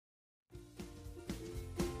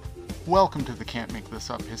Welcome to the Can't Make This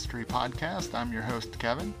Up History Podcast. I'm your host,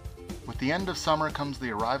 Kevin. With the end of summer comes the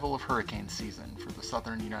arrival of hurricane season for the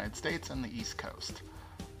southern United States and the East Coast.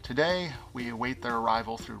 Today, we await their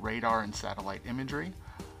arrival through radar and satellite imagery,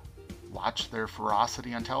 watch their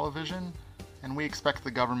ferocity on television, and we expect the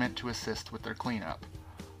government to assist with their cleanup.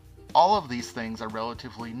 All of these things are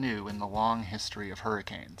relatively new in the long history of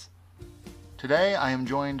hurricanes. Today, I am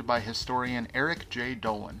joined by historian Eric J.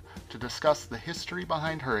 Dolan to discuss the history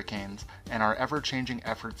behind hurricanes and our ever-changing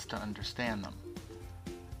efforts to understand them.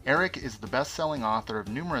 Eric is the best-selling author of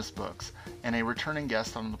numerous books and a returning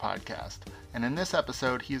guest on the podcast, and in this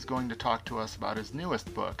episode he is going to talk to us about his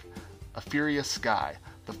newest book, A Furious Sky,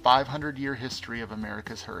 the 500-year history of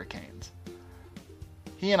America's hurricanes.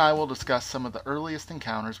 He and I will discuss some of the earliest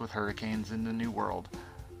encounters with hurricanes in the New World,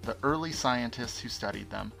 the early scientists who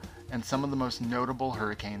studied them, and some of the most notable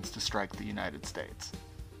hurricanes to strike the United States.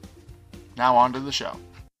 Now on to the show.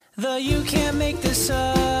 The You Can't Make This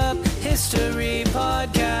Up History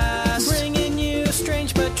Podcast, bringing you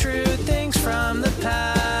strange but true things from the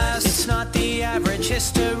past. It's not the average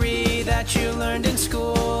history that you learned in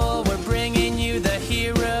school. We're bringing you the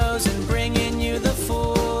heroes and bringing you the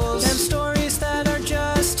fools. Them stories that are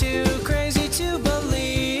just too crazy to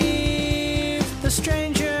believe. The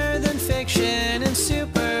stranger than fiction and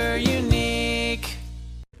super unique.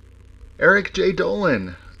 Eric J.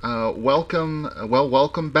 Dolan,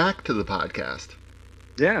 welcome back to the podcast.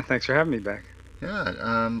 Yeah, thanks for having me back.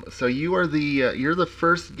 Yeah, so you are you're the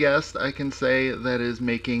first guest I can say that is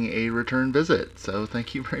making a return visit. So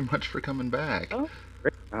thank you very much for coming back. Oh,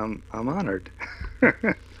 great. I'm honored.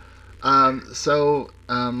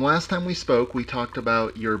 Last time we spoke, we talked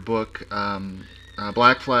about your book,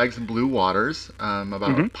 Black Flags and Blue Waters,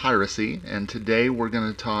 about piracy, and today we're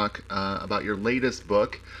going to talk about your latest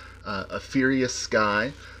book, A Furious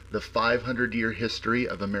Sky, the 500-year history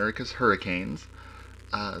of America's hurricanes.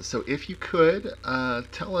 So if you could,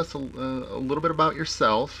 tell us a little bit about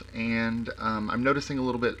yourself, and I'm noticing a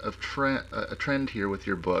little bit of a trend here with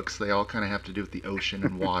your books. They all kind of have to do with the ocean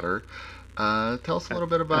and water. Tell us a little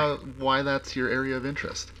bit about why that's your area of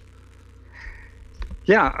interest.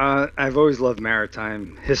 Yeah, I've always loved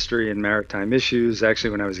maritime history and maritime issues. Actually,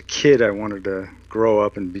 when I was a kid, I wanted to grow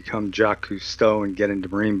up and become Jacques Cousteau and get into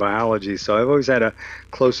marine biology. So I've always had a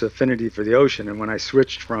close affinity for the ocean. And when I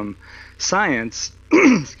switched from science,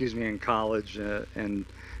 in college and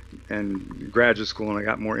graduate school, and I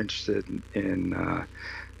got more interested in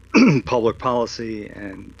public policy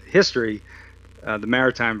and history, the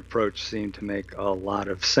maritime approach seemed to make a lot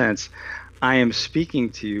of sense. I am speaking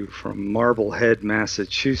to you from Marblehead,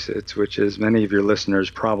 Massachusetts, which, as many of your listeners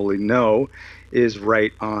probably know, is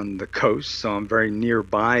right on the coast. So I'm very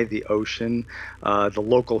nearby the ocean. The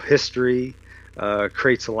local history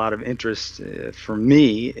creates a lot of interest for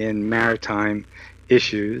me in maritime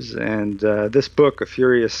issues. And this book, A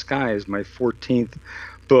Furious Sky, is my 14th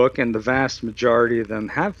book, and the vast majority of them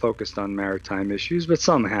have focused on maritime issues, but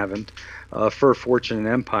some haven't. Fur Fortune and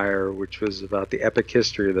Empire, which was about the epic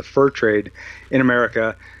history of the fur trade in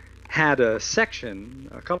America, had a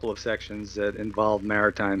couple of sections that involved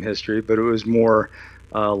maritime history, but it was more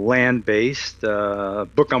land-based.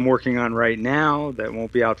 Book I'm working on right now that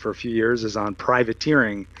won't be out for a few years is on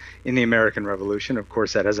privateering in the American Revolution. Of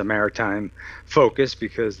course, that has a maritime focus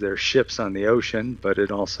because there's ships on the ocean, but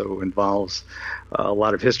it also involves a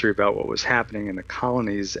lot of history about what was happening in the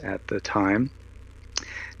colonies at the time.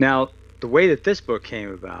 Now, the way that this book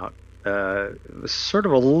came about was sort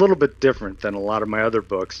of a little bit different than a lot of my other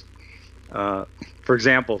books. For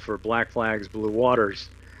example, for Black Flags, Blue Waters,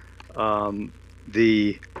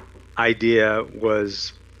 the idea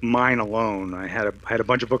was mine alone. I had a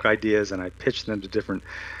bunch of book ideas, and I pitched them to different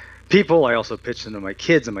people. I also pitched them to my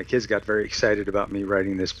kids, and my kids got very excited about me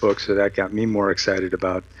writing this book, so that got me more excited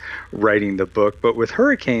about writing the book. But with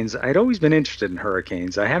hurricanes, I'd always been interested in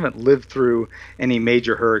hurricanes. I haven't lived through any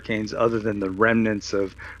major hurricanes other than the remnants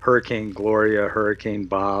of Hurricane Gloria, Hurricane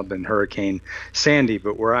Bob, and Hurricane Sandy,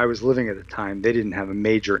 but where I was living at the time, they didn't have a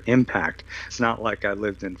major impact. It's not like I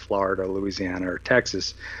lived in Florida, Louisiana, or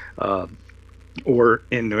Texas, or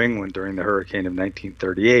in New England during the hurricane of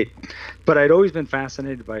 1938. But I'd always been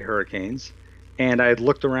fascinated by hurricanes, and I had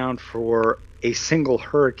looked around for a single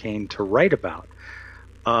hurricane to write about.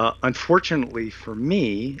 Unfortunately for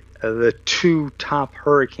me, the two top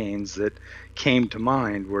hurricanes that came to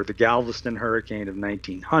mind were the Galveston hurricane of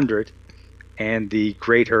 1900 and the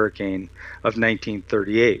Great Hurricane of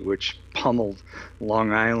 1938, which pummeled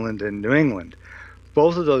Long Island and New England.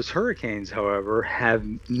 Both of those hurricanes, however,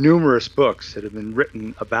 have numerous books that have been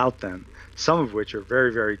written about them, some of which are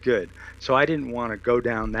very, very good. So I didn't want to go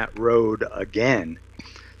down that road again.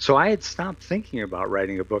 So I had stopped thinking about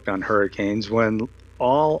writing a book on hurricanes when,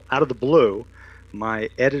 all out of the blue, my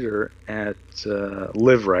editor at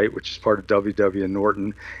LiveWrite, which is part of WW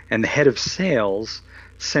Norton, and the head of sales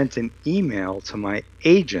sent an email to my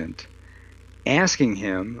agent asking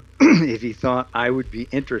him if he thought I would be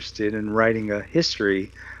interested in writing a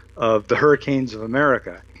history of the hurricanes of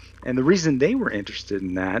America. And the reason they were interested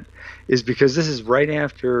in that is because this is right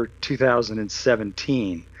after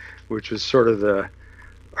 2017, which was sort of the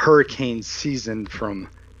hurricane season from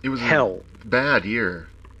hell. A bad year.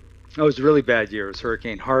 Oh, it was a really bad year. It was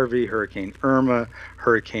Hurricane Harvey, Hurricane Irma,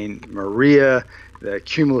 Hurricane Maria. The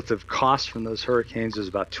cumulative cost from those hurricanes was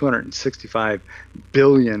about $265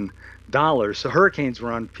 billion. So hurricanes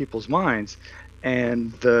were on people's minds.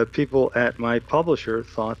 And the people at my publisher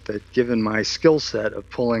thought that given my skill set of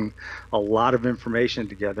pulling a lot of information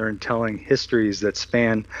together and telling histories that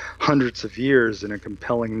span hundreds of years in a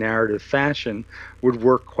compelling narrative fashion would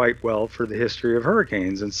work quite well for the history of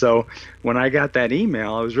hurricanes. And so when I got that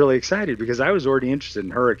email, I was really excited because I was already interested in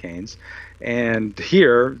hurricanes. And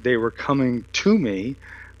here they were coming to me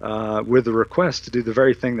with a request to do the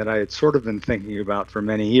very thing that I had sort of been thinking about for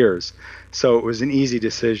many years. So it was an easy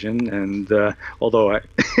decision, and although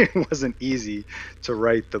it wasn't easy to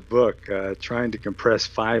write the book, trying to compress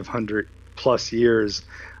 500 plus years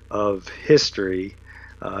of history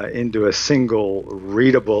into a single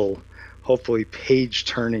readable, hopefully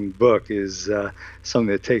page-turning book is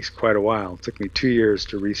something that takes quite a while. It took me 2 years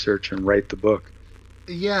to research and write the book.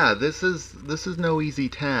 Yeah, this is no easy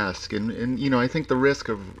task, and you know, I think the risk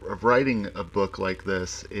of writing a book like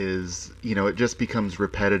this is, you know, it just becomes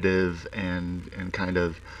repetitive and kind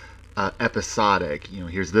of episodic. You know,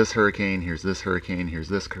 here's this hurricane, here's this hurricane, here's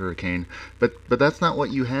this hurricane, but that's not what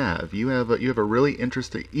you have. You have a really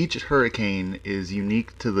interesting. Each hurricane is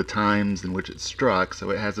unique to the times in which it struck, so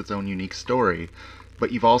it has its own unique story.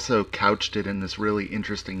 But you've also couched it in this really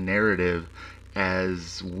interesting narrative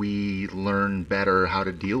as we learn better how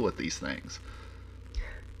to deal with these things.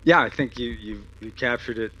 Yeah, I think you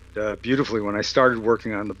captured it beautifully. When I started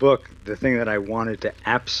working on the book, the thing that I wanted to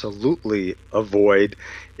absolutely avoid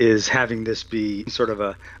is having this be sort of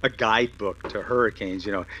a guidebook to hurricanes.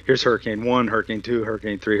 You know, here's Hurricane 1, Hurricane 2,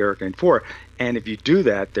 Hurricane 3, Hurricane 4. And if you do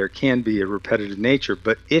that, there can be a repetitive nature.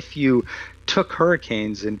 But if you took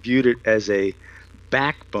hurricanes and viewed it as a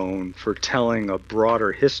backbone for telling a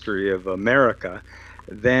broader history of America,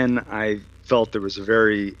 then I felt there was a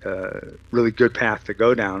very really good path to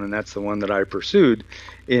go down, and that's the one that I pursued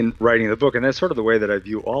in writing the book. And that's sort of the way that I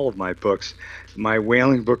view all of my books. My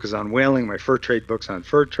whaling book is on whaling, my fur trade book's on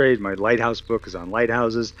fur trade, my lighthouse book is on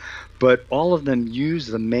lighthouses, but all of them use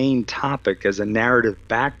the main topic as a narrative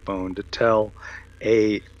backbone to tell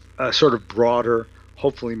a sort of broader,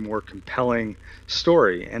 hopefully more compelling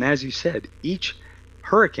story. And as you said, each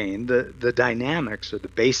hurricane, the dynamics or the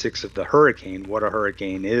basics of the hurricane, what a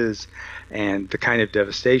hurricane is and the kind of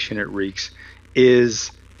devastation it wreaks,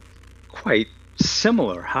 is quite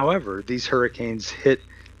similar. However, these hurricanes hit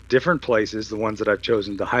different places. The ones that I've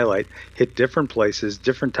chosen to highlight hit different places,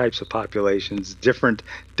 different types of populations, different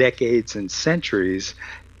decades and centuries,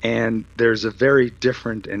 and there's a very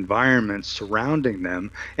different environment surrounding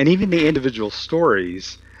them. And even the individual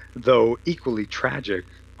stories, though equally tragic,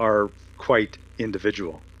 are quite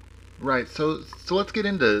individual. Right. So let's get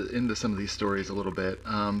into some of these stories a little bit.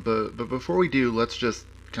 But before we do, let's just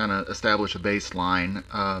kind of establish a baseline.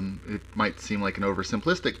 It might seem like an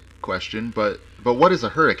oversimplistic question, but what is a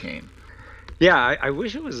hurricane? Yeah, I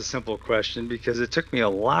wish it was a simple question because it took me a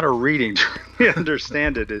lot of reading to really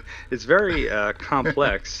understand it. It's very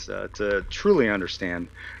complex to truly understand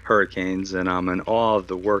hurricanes, and I'm in awe of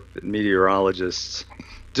the work that meteorologists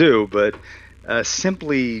do. But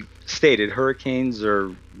simply stated, hurricanes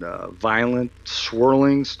are violent,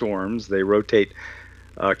 swirling storms. They rotate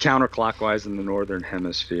counterclockwise in the northern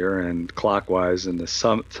hemisphere and clockwise in the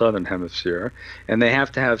southern hemisphere, and they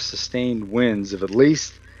have to have sustained winds of at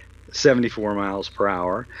least 74 miles per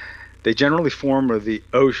hour. They generally form where the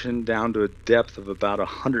ocean down to a depth of about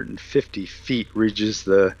 150 feet reaches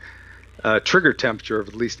the trigger temperature of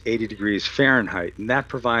at least 80 degrees Fahrenheit, and that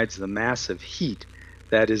provides the massive heat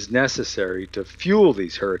that is necessary to fuel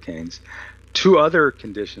these hurricanes. Two other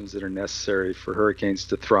conditions that are necessary for hurricanes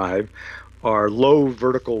to thrive are low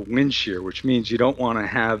vertical wind shear, which means you don't want to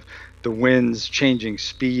have the winds changing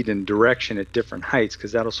speed and direction at different heights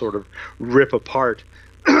because that'll sort of rip apart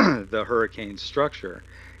the hurricane structure.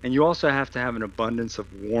 And you also have to have an abundance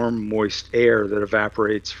of warm, moist air that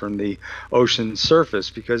evaporates from the ocean surface,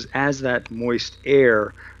 because as that moist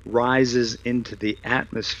air rises into the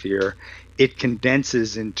atmosphere, it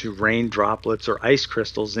condenses into rain droplets or ice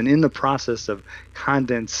crystals, and in the process of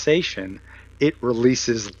condensation, it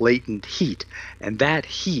releases latent heat, and that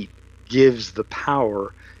heat gives the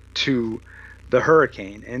power to the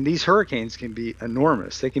hurricane. And these hurricanes can be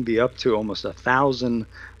enormous. They can be up to almost 1,000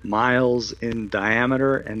 miles in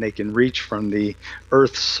diameter, and they can reach from the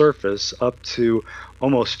Earth's surface up to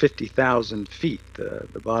almost 50,000 feet,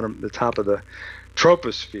 the top of the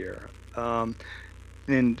troposphere.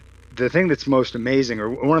 And the thing that's most amazing, or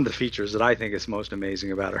one of the features that I think is most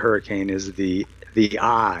amazing about a hurricane, is the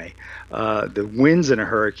eye. The winds in a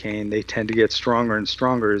hurricane, they tend to get stronger and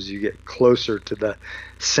stronger as you get closer to the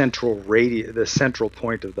central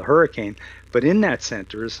point of the hurricane. But in that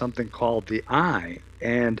center is something called the eye,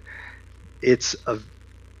 and it's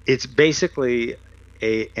basically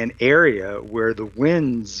an area where the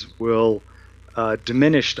winds will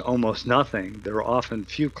diminish to almost nothing. There are often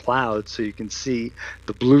few clouds, so you can see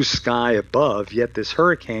the blue sky above, yet this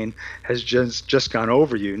hurricane has just gone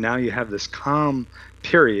over you. Now you have this calm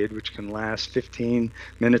period, which can last 15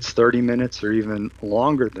 minutes, 30 minutes, or even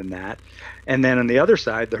longer than that. And then on the other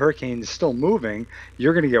side, the hurricane is still moving.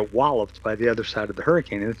 You're going to get walloped by the other side of the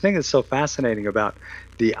hurricane. And the thing that's so fascinating about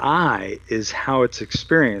the eye is how it's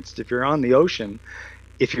experienced. If you're on the ocean,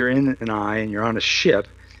 if you're in an eye and you're on a ship,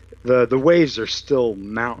 the waves are still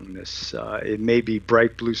mountainous. It may be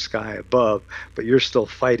bright blue sky above, but you're still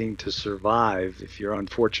fighting to survive if you're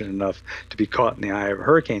unfortunate enough to be caught in the eye of a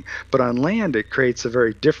hurricane. But on land, it creates a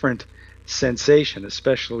very different sensation,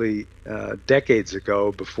 especially decades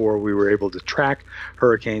ago, before we were able to track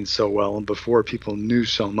hurricanes so well and before people knew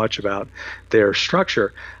so much about their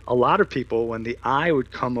structure. A lot of people, when the eye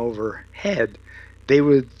would come overhead, they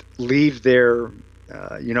would leave their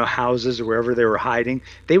houses or wherever they were hiding.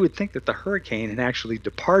 They would think that the hurricane had actually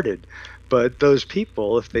departed. But those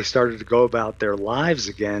people, if they started to go about their lives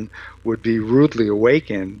again, would be rudely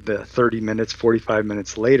awakened 30 minutes, 45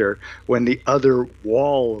 minutes later, when the other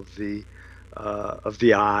wall of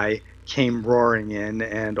the eye came roaring in,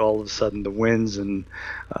 and all of a sudden the winds and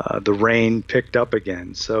the rain picked up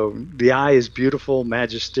again. So the eye is beautiful,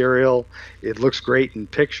 magisterial. It looks great in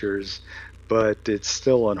pictures, but it's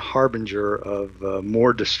still a harbinger of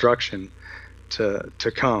more destruction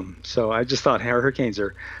to come. So I just thought hurricanes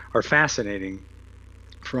are fascinating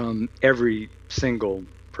from every single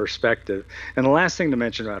perspective. And the last thing to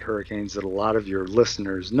mention about hurricanes that a lot of your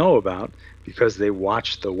listeners know about, because they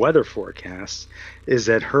watch the weather forecasts, is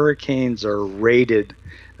that hurricanes are rated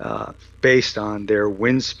based on their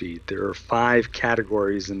wind speed. There are 5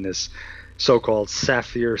 categories in this so-called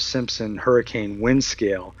Saffir-Simpson hurricane wind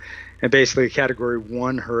scale. And basically, Category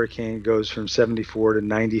 1 hurricane goes from 74 to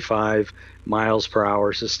 95 miles per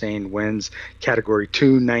hour sustained winds. Category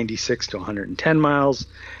 2, 96 to 110 miles.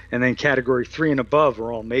 And then Category 3 and above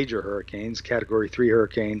are all major hurricanes. Category 3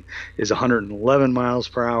 hurricane is 111 miles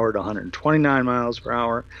per hour to 129 miles per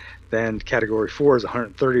hour. Then Category 4 is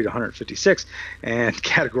 130 to 156. And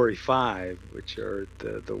Category 5, which are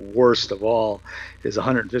the worst of all, is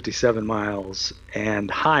 157 miles and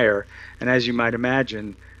higher. And as you might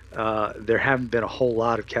imagine, there haven't been a whole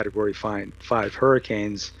lot of Category 5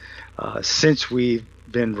 hurricanes since we've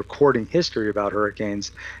been recording history about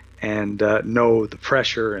hurricanes and know the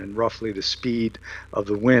pressure and roughly the speed of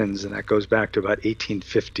the winds, and that goes back to about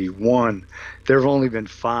 1851. There have only been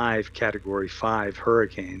 5 Category 5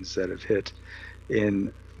 hurricanes that have hit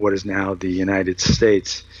in what is now the United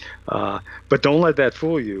States. But don't let that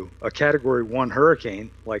fool you. A Category 1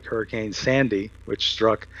 hurricane, like Hurricane Sandy, which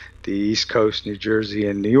struck the East Coast, New Jersey,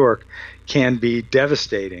 and New York, can be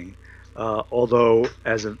devastating. Although,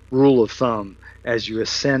 as a rule of thumb, as you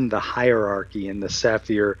ascend the hierarchy in the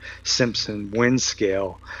Saffir-Simpson wind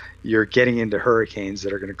scale, you're getting into hurricanes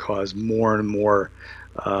that are going to cause more and more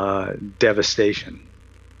devastation.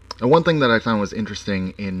 And one thing that I found was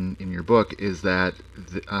interesting in your book is that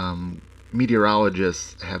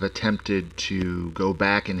meteorologists have attempted to go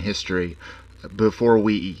back in history before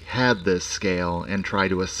we had this scale and try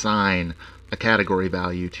to assign a category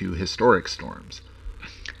value to historic storms.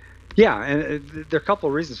 Yeah, and there are a couple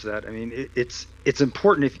of reasons for that. I mean, it's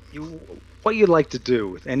important. What you'd like to do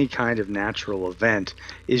with any kind of natural event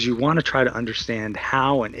is you want to try to understand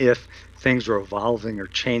how and if things are evolving or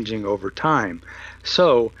changing over time.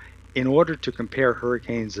 So in order to compare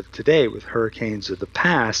hurricanes of today with hurricanes of the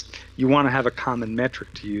past, you want to have a common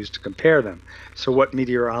metric to use to compare them. So what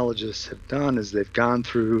meteorologists have done is they've gone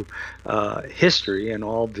through history and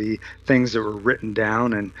all the things that were written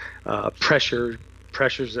down and pressures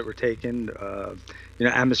that were taken,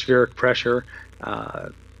 atmospheric pressure.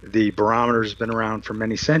 The barometer has been around for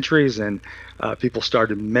many centuries, and people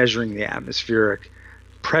started measuring the atmospheric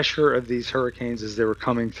pressure of these hurricanes as they were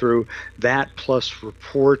coming through, that plus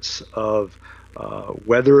reports of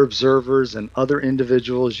weather observers and other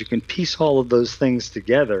individuals. You can piece all of those things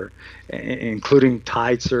together, including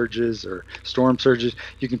tide surges or storm surges.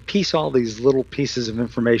 You can piece all these little pieces of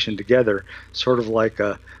information together, sort of like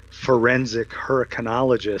a forensic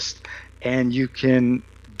hurricanologist, and you can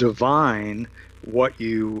divine what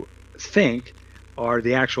you think are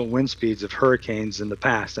the actual wind speeds of hurricanes in the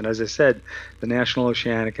past. And as I said, the National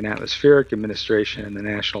Oceanic and Atmospheric Administration and the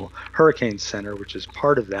National Hurricane Center, which is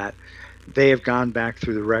part of that, they have gone back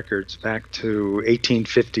through the records back to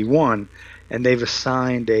 1851, and they've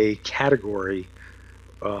assigned a category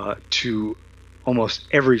to almost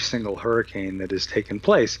every single hurricane that has taken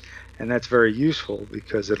place. And that's very useful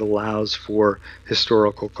because it allows for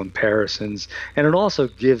historical comparisons, and it also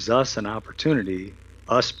gives us an opportunity,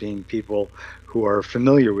 us being people who are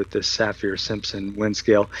familiar with this Saffir-Simpson wind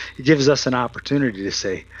scale, it gives us an opportunity to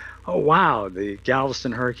say, oh wow, the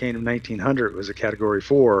Galveston hurricane of 1900 was a Category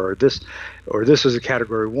 4, or this was a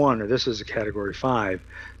Category 1, or this was a Category 5.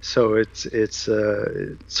 So it's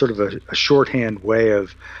sort of a shorthand way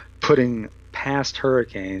of putting past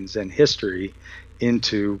hurricanes and history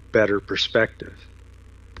into better perspective.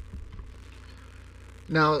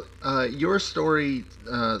 Now, your story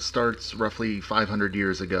starts roughly 500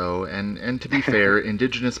 years ago, and to be fair,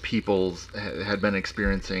 indigenous peoples had been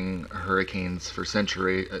experiencing hurricanes for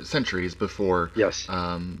centuries before Yes.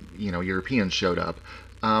 Europeans showed up.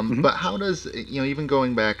 But how does, even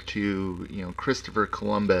going back to, Christopher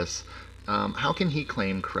Columbus, how can he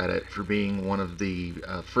claim credit for being one of the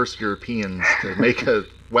first Europeans to make a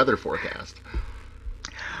weather forecast?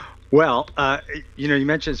 Well, you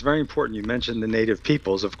mentioned, it's very important, you mentioned the native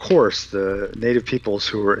peoples. Of course, the native peoples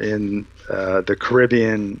who were in the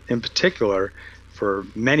Caribbean in particular for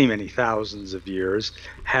many, many thousands of years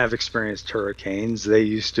have experienced hurricanes. They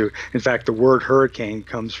used to, in fact, the word hurricane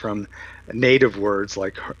comes from native words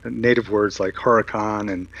like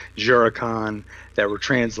huracan and huracan that were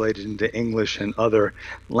translated into English and other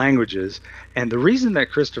languages. And the reason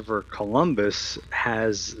that Christopher Columbus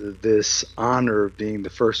has this honor of being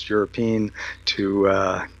the first European to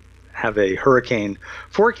have a hurricane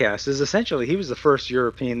forecast is essentially he was the first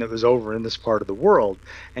European that was over in this part of the world,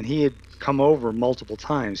 and he had come over multiple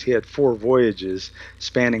times. He had 4 voyages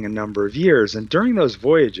spanning a number of years, and during those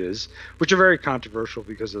voyages, which are very controversial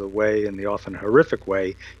because of the way and the often horrific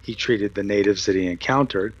way he treated the natives that he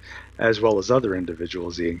encountered, as well as other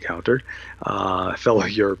individuals he encountered, fellow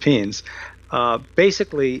Europeans,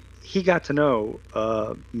 basically he got to know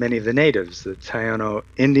many of the natives, the Taino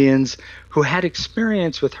Indians, who had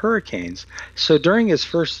experience with hurricanes. So during his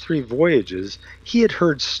first 3 voyages, he had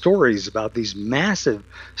heard stories about these massive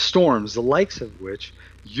storms, the likes of which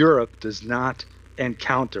Europe does not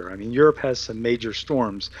encounter. I mean, Europe has some major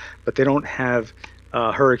storms, but they don't have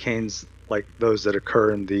hurricanes like those that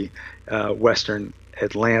occur in the Western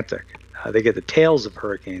Atlantic. They get the tails of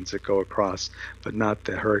hurricanes that go across, but not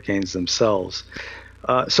the hurricanes themselves.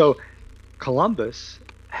 So Columbus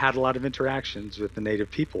had a lot of interactions with the native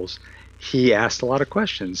peoples. He asked a lot of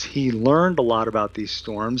questions. He learned a lot about these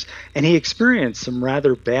storms, and he experienced some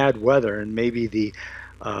rather bad weather and maybe the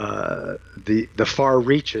far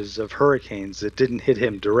reaches of hurricanes that didn't hit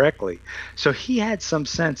him directly. So he had some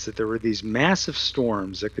sense that there were these massive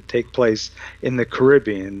storms that could take place in the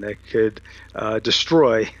Caribbean that could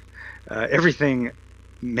destroy everything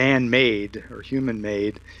man-made or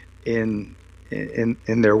human-made in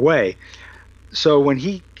their way. So when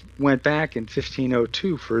he went back in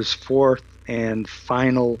 1502 for his 4th and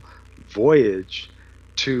final voyage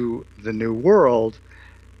to the New World,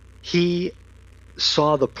 he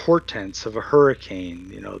saw the portents of a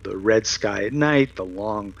hurricane, the red sky at night, the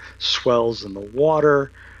long swells in the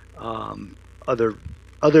water, other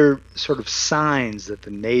sort of signs that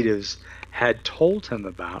the natives had told him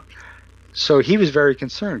about. So he was very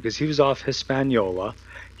concerned because he was off Hispaniola.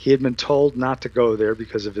 He had been told not to go there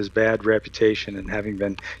because of his bad reputation and having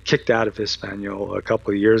been kicked out of Hispaniola a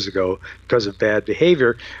couple of years ago because of bad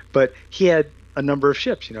behavior. But he had a number of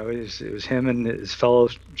ships. It was him and his fellow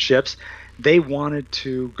ships. They wanted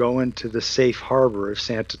to go into the safe harbor of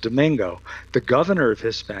Santo Domingo. The governor of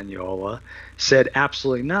Hispaniola said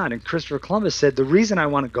absolutely not. And Christopher Columbus said, the reason I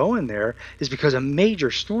want to go in there is because a major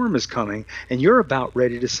storm is coming, and you're about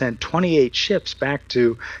ready to send 28 ships back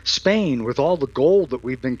to Spain with all the gold that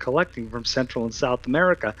we've been collecting from Central and South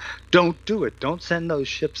America. Don't do it. Don't send those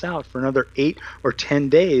ships out for another 8 or 10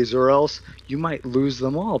 days, or else you might lose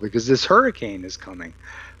them all because this hurricane is coming.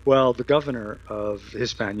 Well, the governor of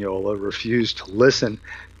Hispaniola refused to listen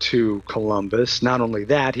to Columbus. Not only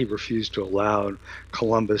that, he refused to allow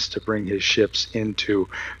Columbus to bring his ship ships into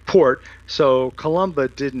port. So Columba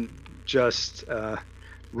didn't just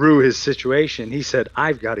rue his situation. He said,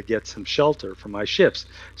 I've got to get some shelter for my ships.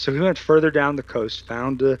 So he went further down the coast,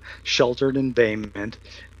 found a sheltered embayment,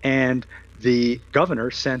 and the governor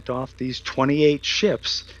sent off these 28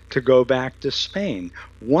 ships to go back to Spain.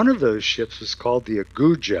 One of those ships was called the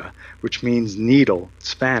Aguja, which means needle,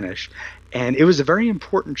 Spanish. And it was a very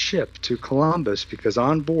important ship to Columbus because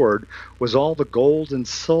on board was all the gold and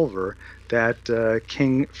silver that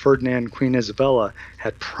King Ferdinand and Queen Isabella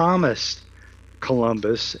had promised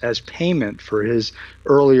Columbus as payment for his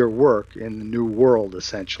earlier work in the New World,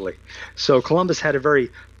 essentially. So Columbus had a very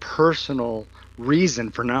personal reason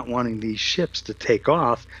for not wanting these ships to take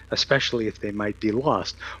off, especially if they might be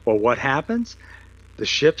lost. Well, what happens? The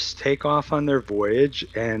ships take off on their voyage,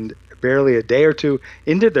 and barely a day or two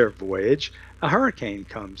into their voyage, a hurricane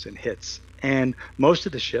comes and hits. And most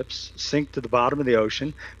of the ships sink to the bottom of the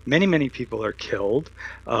ocean. Many, many people are killed.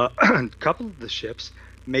 A couple of the ships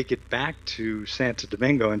make it back to Santo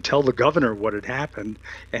Domingo and tell the governor what had happened,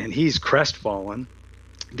 and he's crestfallen.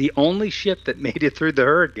 The only ship that made it through the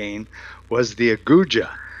hurricane was the Aguja,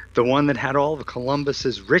 the one that had all of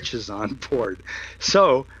Columbus's riches on board.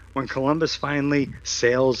 So when Columbus finally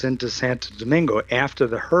sails into Santo Domingo after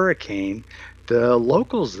the hurricane, the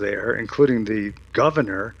locals there, including the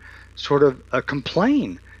governor, sort of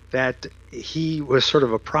complain that he was sort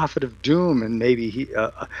of a prophet of doom and maybe he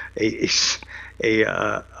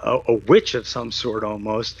a witch of some sort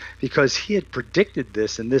almost, because he had predicted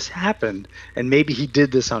this and this happened, and maybe he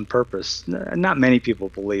did this on purpose. Not many people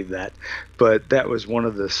believe that, but that was one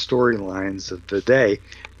of the storylines of the day.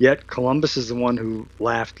 Yet Columbus is the one who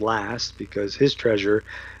laughed last because his treasure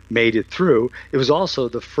made it through. It was also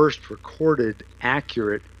the first recorded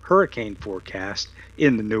accurate hurricane forecast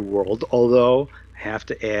in the New World, although I have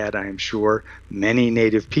to add, I am sure many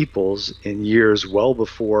native peoples in years well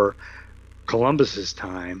before Columbus's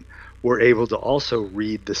time were able to also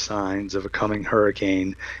read the signs of a coming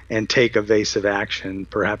hurricane and take evasive action,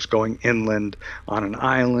 perhaps going inland on an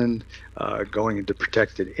island, going into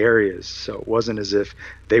protected areas. So it wasn't as if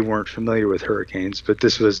they weren't familiar with hurricanes, but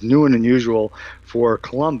this was new and unusual for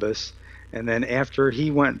Columbus. And then after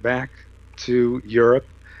he went back to Europe,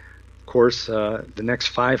 of course, the next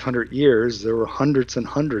 500 years, there were hundreds and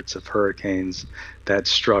hundreds of hurricanes that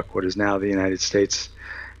struck what is now the United States,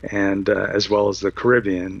 and as well as the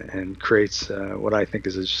Caribbean, and creates what I think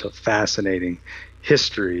is just a fascinating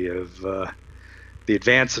history of the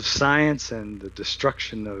advance of science and the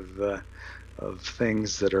destruction of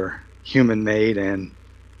things that are human-made and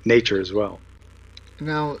nature as well.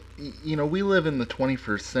 Now, you know, we live in the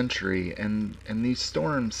 21st century, and these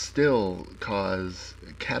storms still cause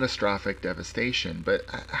catastrophic devastation. But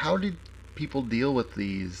how did people deal with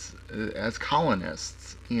these as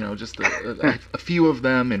colonists? You know, just a few of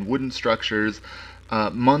them in wooden structures,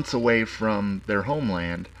 months away from their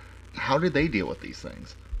homeland. How did they deal with these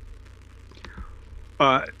things?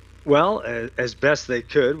 Well, as best they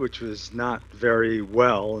could, which was not very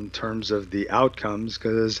well in terms of the outcomes,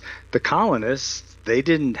 because the colonists, they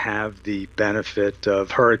didn't have the benefit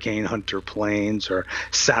of hurricane hunter planes or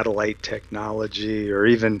satellite technology or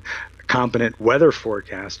even competent weather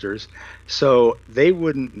forecasters. So they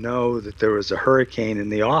wouldn't know that there was a hurricane in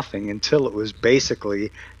the offing until it was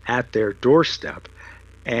basically at their doorstep.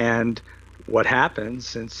 And what happened,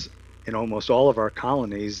 since in almost all of our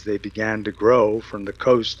colonies, they began to grow from the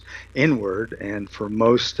coast inward, and for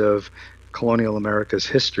most of colonial America's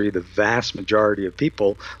history, the vast majority of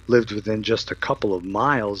people lived within just a couple of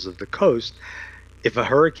miles of the coast. If a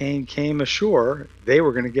hurricane came ashore, they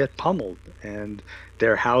were going to get pummeled, and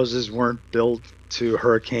their houses weren't built to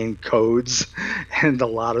hurricane codes, and a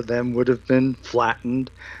lot of them would have been flattened.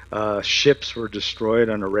 Ships were destroyed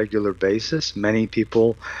on a regular basis. Many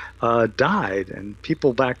people died, and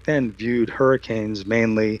people back then viewed hurricanes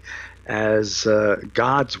mainly as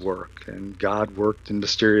God's work, and God worked in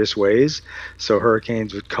mysterious ways. So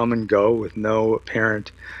hurricanes would come and go with no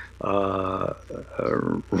apparent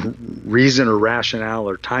reason or rationale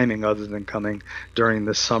or timing other than coming during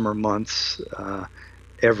the summer months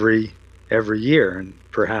every year, and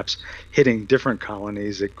perhaps hitting different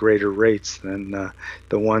colonies at greater rates than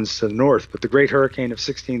the ones to the north. But the Great Hurricane of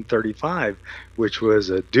 1635, which was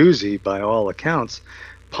a doozy by all accounts,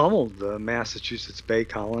 pummeled the Massachusetts Bay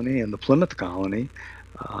Colony and the Plymouth Colony,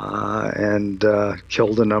 and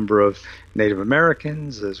killed a number of Native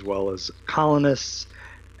Americans as well as colonists,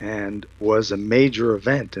 and was a major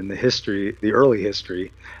event in the early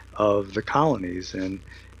history of the colonies. And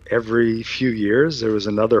every few years there was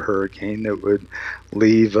another hurricane that would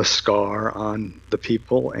leave a scar on the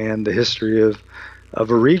people and the history of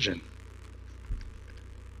a region.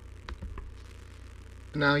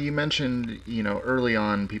 Now, you mentioned, early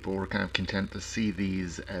on people were kind of content to see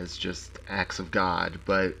these as just acts of God,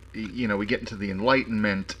 but, we get into the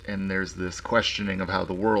Enlightenment and there's this questioning of how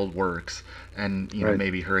the world works, and, Right.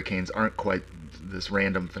 maybe hurricanes aren't quite this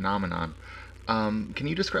random phenomenon. Can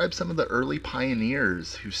you describe some of the early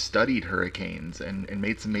pioneers who studied hurricanes and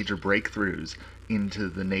made some major breakthroughs into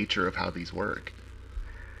the nature of how these work?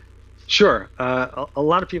 Sure. A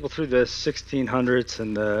lot of people through the 1600s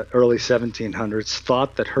and the early 1700s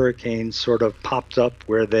thought that hurricanes sort of popped up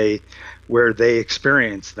where they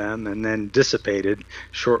experienced them and then dissipated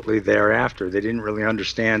shortly thereafter. They didn't really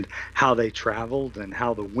understand how they traveled and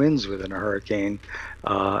how the winds within a hurricane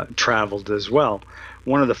traveled as well.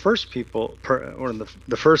 One of the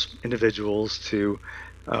first individuals to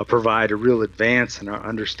provide a real advance in our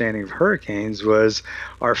understanding of hurricanes was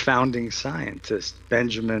our founding scientist,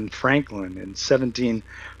 Benjamin Franklin, in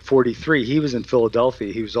 1743. He was in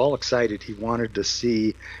Philadelphia. He was all excited. He wanted to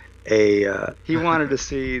see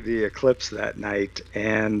the eclipse that night,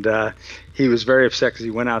 and he was very upset because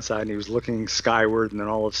he went outside and he was looking skyward, and then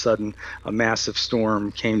all of a sudden a massive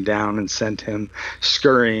storm came down and sent him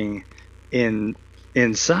scurrying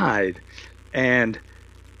inside. And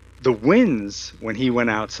the winds, when he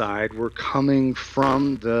went outside, were coming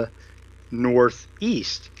from the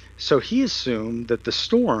northeast. So he assumed that the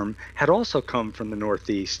storm had also come from the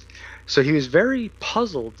northeast. So he was very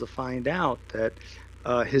puzzled to find out that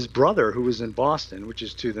his brother, who was in Boston, which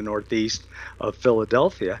is to the northeast of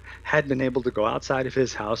Philadelphia, had been able to go outside of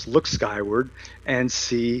his house, look skyward, and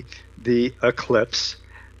see the eclipse.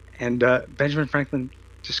 And Benjamin Franklin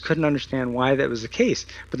just couldn't understand why that was the case.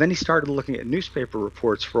 But then he started looking at newspaper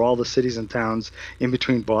reports for all the cities and towns in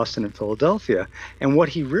between Boston and Philadelphia. And what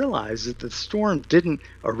he realized is that the storm didn't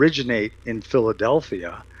originate in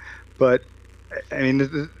Philadelphia, but I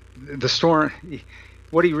mean, the storm,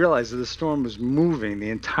 what he realized is the storm was moving,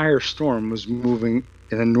 the entire storm was moving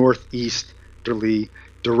in a northeasterly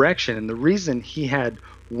direction. And the reason he had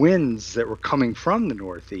winds that were coming from the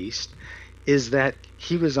northeast is that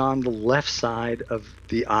he was on the left side of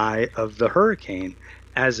the eye of the hurricane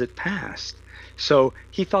as it passed. So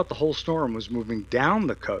he thought the whole storm was moving down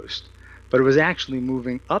the coast, but it was actually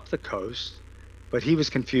moving up the coast, but he was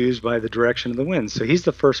confused by the direction of the wind. So he's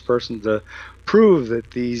the first person to prove that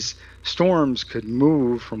these storms could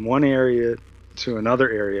move from one area to another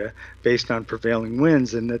area based on prevailing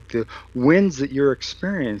winds, and that the winds that you're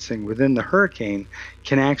experiencing within the hurricane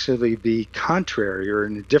can actually be contrary or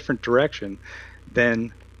in a different direction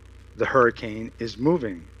than the hurricane is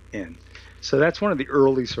moving in. So that's one of the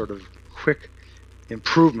early sort of quick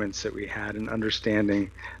improvements that we had in understanding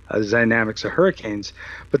the dynamics of hurricanes.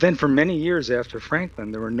 But then for many years after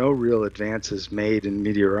Franklin, there were no real advances made in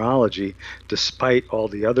meteorology, despite all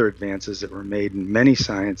the other advances that were made in many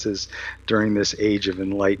sciences during this age of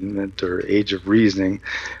enlightenment or age of reasoning.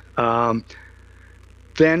 Then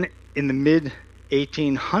in the mid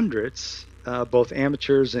 1800s, both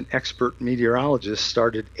amateurs and expert meteorologists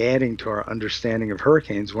started adding to our understanding of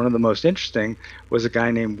hurricanes. One of the most interesting was a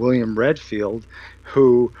guy named William Redfield,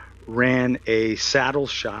 who ran a saddle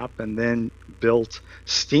shop and then built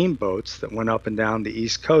steamboats that went up and down the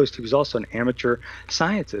East Coast. He was also an amateur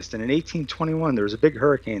scientist. And in 1821, there was a big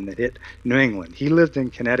hurricane that hit New England. He lived in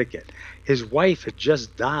Connecticut. His wife had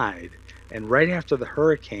just died. And right after the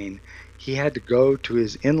hurricane, he had to go to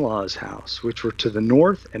his in-laws' house, which were to the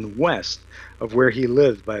north and west of where he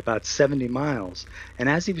lived by about 70 miles. And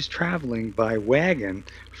as he was traveling by wagon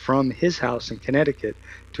from his house in Connecticut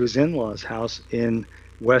to his in-laws' house in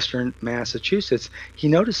western Massachusetts, he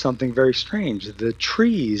noticed something very strange. The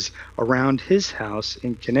trees around his house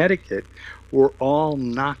in Connecticut were all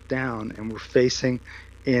knocked down and were facing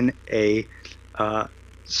in a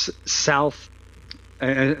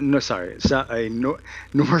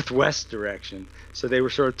northwest direction. So they were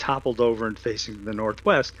sort of toppled over and facing the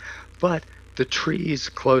northwest. But the trees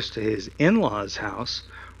close to his in-laws' house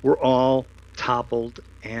were all toppled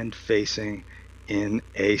and facing in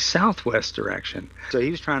a southwest direction. So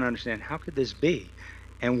he was trying to understand, how could this be?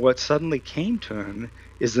 And what suddenly came to him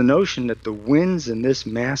is the notion that the winds in this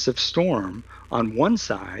massive storm on one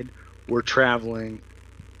side were traveling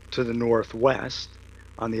to the northwest.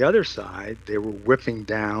 On the other side, they were whipping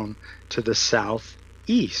down to the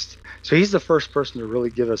southeast. So he's the first person to really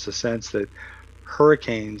give us a sense that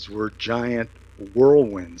hurricanes were giant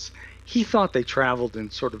whirlwinds. He thought they traveled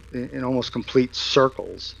in sort of in almost complete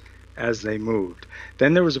circles as they moved.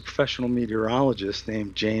 Then there was a professional meteorologist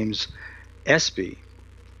named James Espy,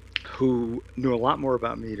 who knew a lot more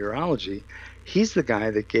about meteorology. He's the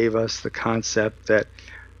guy that gave us the concept that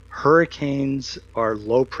Hurricanes are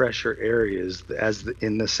low pressure areas.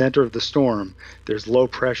 In the center of the storm, there's low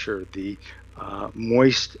pressure. The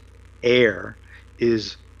moist air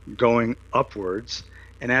is going upwards,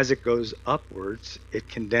 and as it goes upwards, it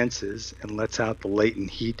condenses and lets out the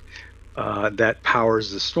latent heat that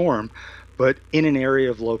powers the storm. But in an area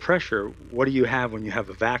of low pressure, what do you have when you have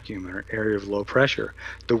a vacuum in an area of low pressure?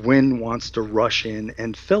 The wind wants to rush in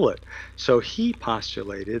and fill it. So he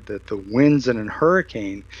postulated that the winds in a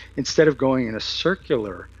hurricane, instead of going in a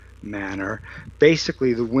circular manner,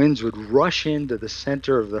 basically the winds would rush into the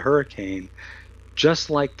center of the hurricane, just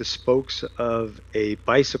like the spokes of a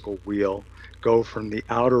bicycle wheel go from the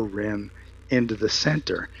outer rim into the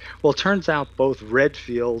center. Well, it turns out both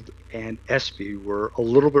Redfield and Espy were a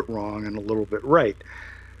little bit wrong and a little bit right.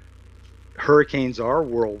 Hurricanes are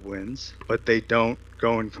whirlwinds, but they don't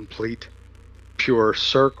go in complete pure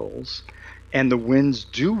circles. And the winds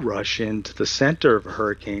do rush into the center of a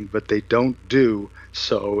hurricane, but they don't do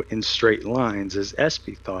so in straight lines, as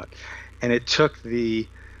Espy thought. And it took the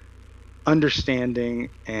understanding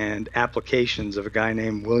and applications of a guy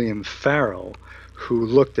named William Farrell, who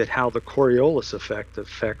looked at how the Coriolis effect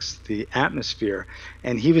affects the atmosphere,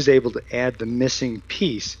 and he was able to add the missing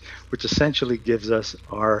piece, which essentially gives us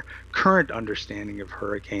our current understanding of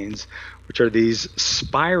hurricanes, which are these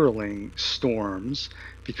spiraling storms,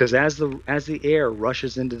 because as the air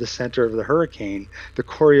rushes into the center of the hurricane, the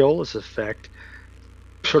Coriolis effect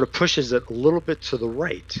sort of pushes it a little bit to the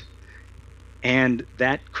right, and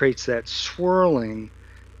that creates that swirling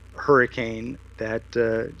hurricane that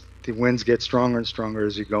the winds get stronger and stronger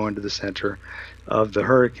as you go into the center of the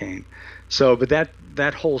hurricane. So, but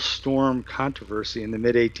that whole storm controversy in the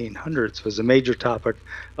mid-1800s was a major topic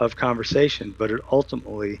of conversation, but it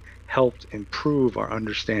ultimately helped improve our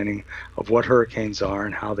understanding of what hurricanes are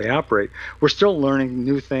and how they operate. We're still learning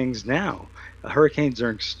new things now. Hurricanes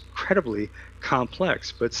are incredibly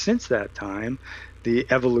complex, but since that time, the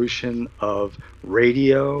evolution of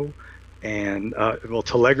radio and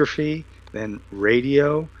telegraphy, then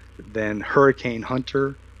radio, then hurricane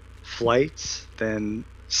hunter flights, then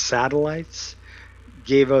satellites,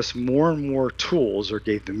 gave us more and more tools, or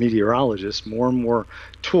gave the meteorologists more and more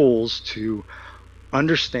tools to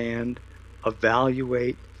understand,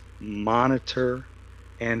 evaluate, monitor,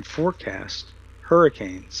 and forecast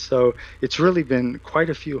hurricanes. So it's really been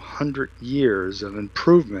quite a few hundred years of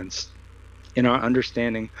improvements in our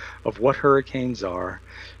understanding of what hurricanes are,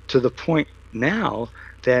 to the point now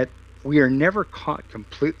that we are never caught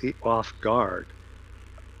completely off guard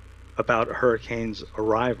about a hurricane's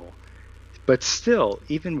arrival. But still,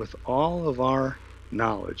 even with all of our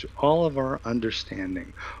knowledge, all of our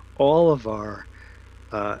understanding, all of our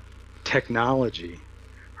technology,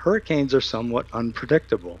 hurricanes are somewhat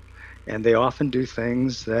unpredictable, and they often do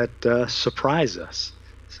things that surprise us.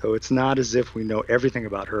 So it's not as if we know everything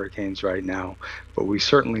about hurricanes right now, but we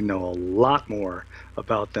certainly know a lot more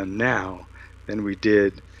about them now than we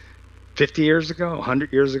did 50 years ago,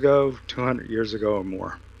 100 years ago, 200 years ago, or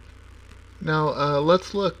more. Now,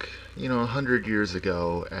 let's look, 100 years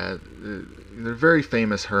ago at the very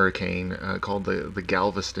famous hurricane called the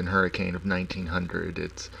Galveston Hurricane of 1900.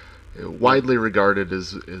 It's widely regarded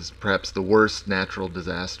as perhaps the worst natural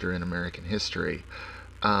disaster in American history.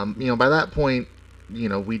 By that point,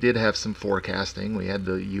 we did have some forecasting. We had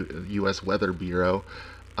the U.S. Weather Bureau.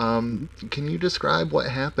 Can you describe what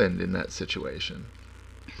happened in that situation?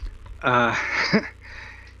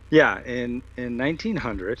 Yeah, in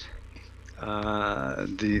 1900,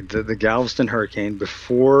 the Galveston hurricane,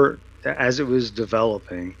 as it was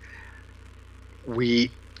developing, we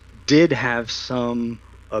did have some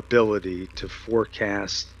ability to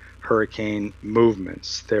forecast hurricane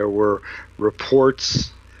movements. There were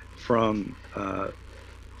reports from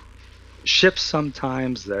ships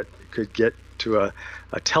sometimes that could get to a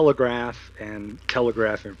telegraph and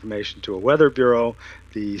telegraph information to a weather bureau.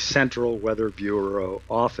 The Central Weather Bureau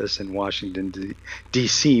office in Washington,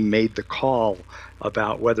 D.C. made the call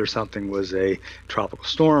about whether something was a tropical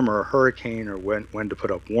storm or a hurricane, or when to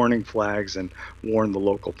put up warning flags and warn the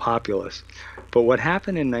local populace. But what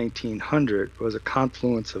happened in 1900 was a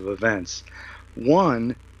confluence of events.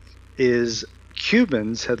 One is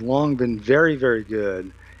Cubans had long been very, very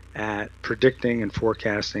good at predicting and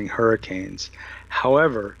forecasting hurricanes.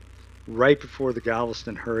 However, right before the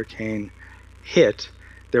Galveston hurricane hit,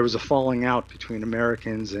 there was a falling out between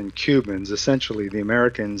Americans and Cubans. Essentially, the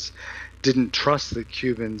Americans didn't trust the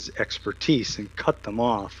Cubans' expertise and cut them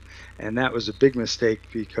off. And that was a big mistake,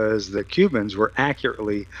 because the Cubans were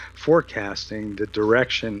accurately forecasting the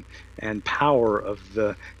direction and power of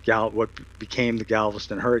what became the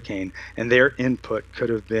Galveston hurricane, and their input could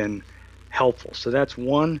have been helpful. So that's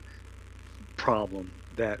one problem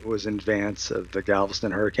that was in advance of the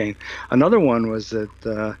Galveston hurricane. Another one was that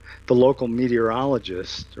the local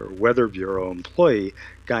meteorologist or Weather Bureau employee,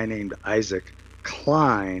 guy named Isaac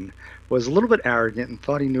Klein, was a little bit arrogant and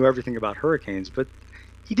thought he knew everything about hurricanes, but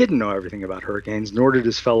he didn't know everything about hurricanes, nor did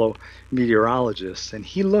his fellow meteorologists. And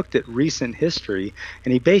he looked at recent history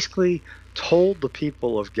and he basically told the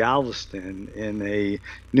people of Galveston in a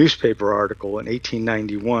newspaper article in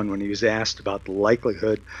 1891 when he was asked about the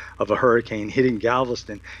likelihood of a hurricane hitting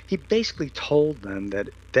Galveston. He basically told them that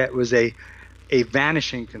that was a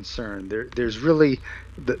vanishing concern. There's really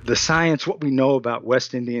the science, what we know about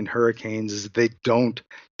West Indian hurricanes is that they don't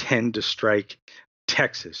tend to strike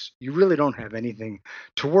Texas. You really don't have anything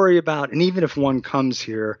to worry about. And even if one comes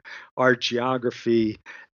here, our geography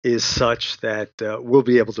is such that we'll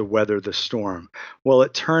be able to weather the storm. Well,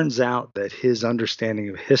 it turns out that his understanding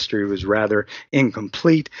of history was rather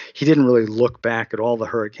incomplete. He didn't really look back at all the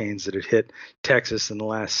hurricanes that had hit Texas in the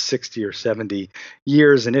last 60 or 70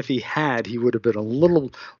 years. And if he had, he would have been a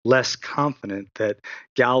little less confident that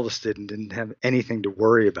Galveston didn't have anything to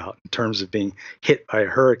worry about in terms of being hit by a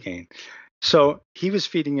hurricane. So he was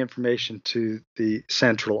feeding information to the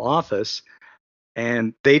central office,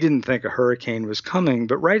 and they didn't think a hurricane was coming.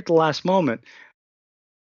 But right at the last moment,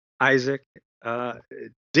 Isaac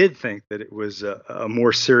did think that it was a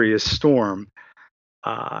more serious storm.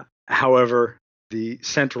 However, the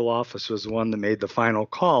central office was the one that made the final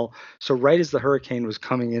call. So right as the hurricane was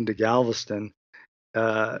coming into Galveston,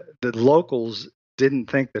 the locals didn't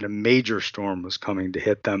think that a major storm was coming to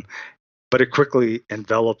hit them, but it quickly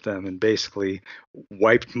enveloped them and basically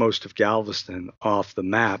wiped most of Galveston off the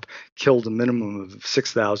map, killed a minimum of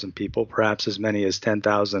 6,000 people, perhaps as many as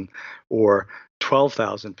 10,000 or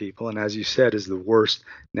 12,000 people, and as you said, is the worst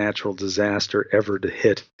natural disaster ever to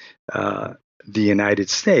hit the United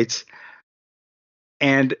States.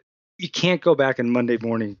 And you can't go back and Monday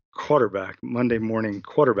morning quarterback.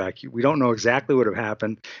 We don't know exactly what would have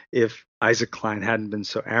happened if Isaac Klein hadn't been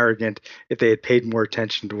so arrogant, if they had paid more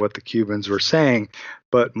attention to what the Cubans were saying.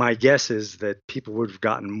 But my guess is that people would have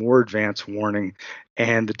gotten more advance warning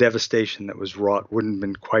and the devastation that was wrought wouldn't have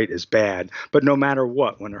been quite as bad. But no matter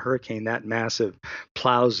what, when a hurricane that massive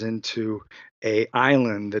plows into an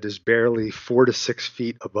island that is barely 4 to 6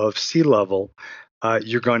 feet above sea level,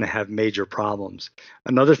 you're going to have major problems.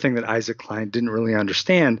 Another thing that Isaac Klein didn't really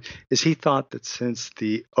understand is he thought that since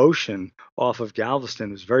the ocean off of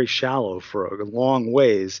Galveston was very shallow for a long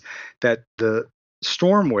ways, that the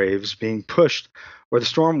storm waves being pushed or the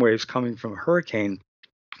storm waves coming from a hurricane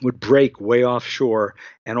would break way offshore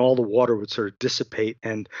and all the water would sort of dissipate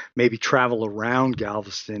and maybe travel around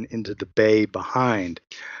Galveston into the bay behind.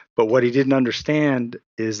 But what he didn't understand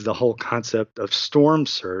is the whole concept of storm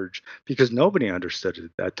surge, because nobody understood it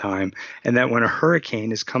at that time. And that when a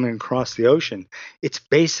hurricane is coming across the ocean, it's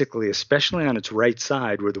basically, especially on its right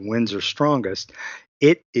side where the winds are strongest,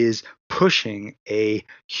 it is pushing a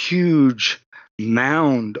huge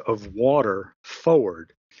mound of water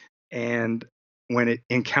forward. And when it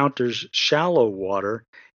encounters shallow water,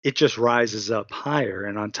 it just rises up higher.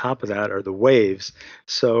 And on top of that are the waves.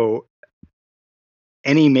 So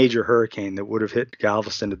any major hurricane that would have hit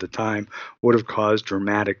Galveston at the time would have caused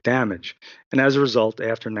dramatic damage. And as a result,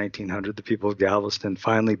 after 1900, the people of Galveston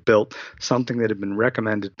finally built something that had been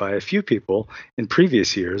recommended by a few people in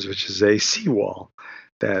previous years, which is a seawall,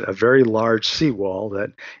 a very large seawall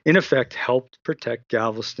that in effect helped protect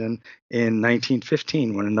Galveston in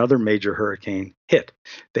 1915 when another major hurricane hit.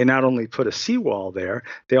 They not only put a seawall there,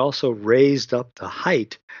 they also raised up the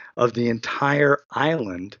height of the entire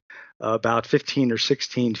island about 15 or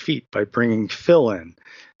 16 feet by bringing fill in.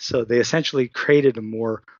 So they essentially created a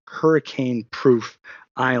more hurricane-proof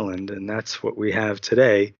island, and that's what we have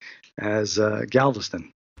today as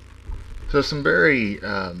Galveston. So some very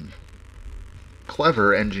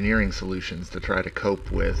clever engineering solutions to try to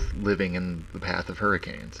cope with living in the path of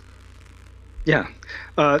hurricanes. Yeah.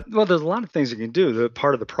 Well, there's a lot of things you can do.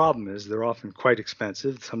 Part of the problem is they're often quite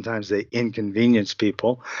expensive. Sometimes they inconvenience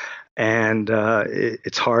people. And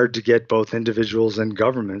it's hard to get both individuals and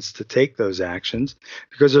governments to take those actions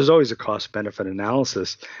because there's always a cost-benefit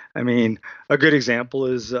analysis. I mean, a good example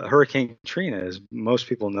is Hurricane Katrina. As most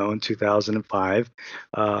people know, in 2005,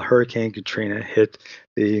 Hurricane Katrina hit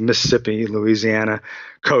the Mississippi, Louisiana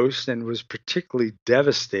coast and was particularly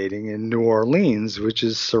devastating in New Orleans, which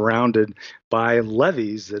is surrounded by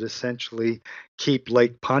levees that essentially keep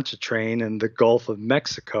Lake Pontchartrain and the Gulf of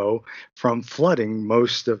Mexico from flooding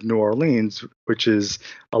most of New Orleans, which is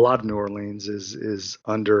a lot of New Orleans is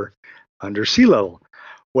under sea level.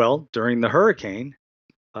 Well, during the hurricane,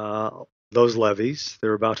 those levees.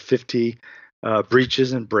 There were about 50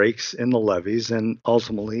 breaches and breaks in the levees, and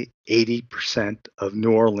ultimately 80% of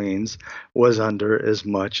New Orleans was under as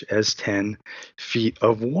much as 10 feet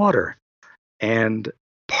of water. And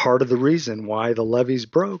part of the reason why the levees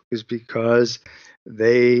broke is because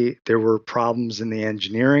there were problems in the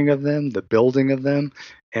engineering of them, the building of them,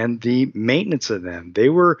 and the maintenance of them. They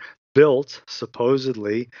were built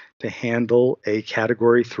supposedly to handle a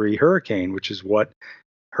Category 3 hurricane, which is what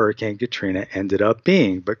Hurricane Katrina ended up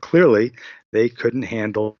being. But clearly, they couldn't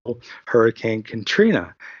handle Hurricane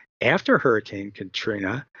Katrina. After Hurricane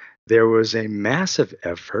Katrina, there was a massive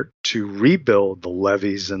effort to rebuild the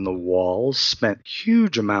levees and the walls, spent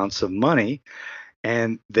huge amounts of money,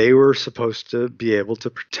 and they were supposed to be able to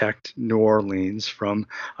protect New Orleans from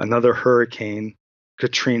another Hurricane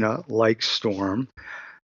Katrina-like storm.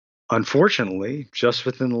 Unfortunately, just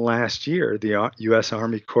within the last year, the U.S.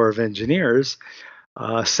 Army Corps of Engineers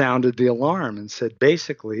sounded the alarm and said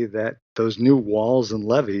basically that those new walls and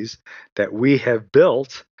levees that we have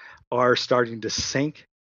built are starting to sink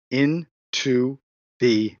into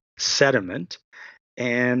the sediment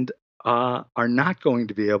and are not going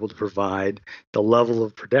to be able to provide the level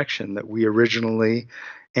of protection that we originally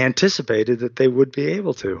anticipated that they would be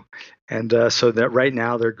able to. And so that right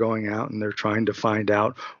now they're going out and they're trying to find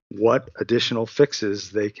out what additional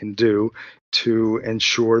fixes they can do to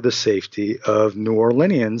ensure the safety of New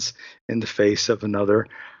Orleanians in the face of another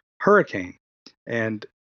hurricane. And,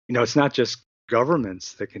 it's not just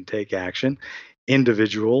governments that can take action.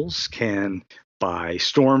 Individuals can buy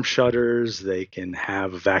storm shutters. They can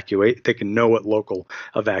they can know what local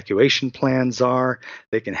evacuation plans are.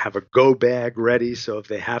 They can have a go bag ready. So if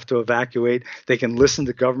they have to evacuate, they can listen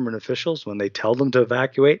to government officials when they tell them to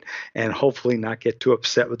evacuate and hopefully not get too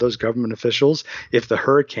upset with those government officials if the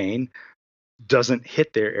hurricane doesn't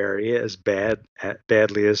hit their area as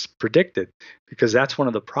badly as predicted, because that's one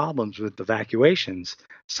of the problems with evacuations.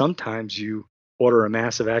 Sometimes you order a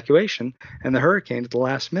mass evacuation and the hurricane at the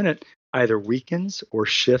last minute either weakens or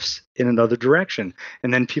shifts in another direction.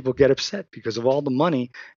 And then people get upset because of all the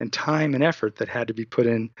money and time and effort that had to be put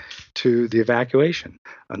in to the evacuation.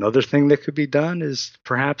 Another thing that could be done is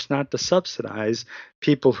perhaps not to subsidize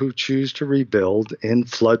people who choose to rebuild in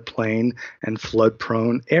floodplain and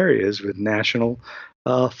flood-prone areas with national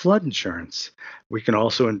flood insurance. We can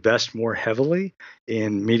also invest more heavily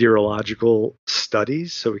in meteorological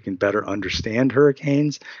studies so we can better understand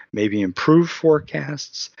hurricanes, maybe improve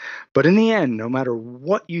forecasts. But in the end, no matter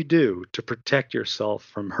what you do to protect yourself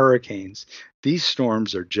from hurricanes, these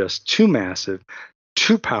storms are just too massive,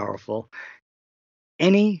 too powerful.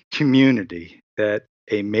 Any community that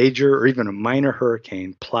a major or even a minor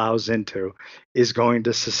hurricane plows into is going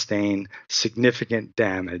to sustain significant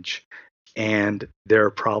damage, and there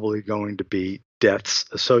are probably going to be deaths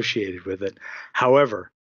associated with it. However,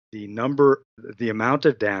 the amount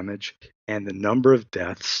of damage and the number of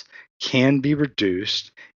deaths can be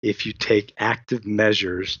reduced if you take active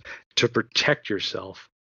measures to protect yourself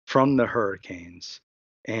from the hurricanes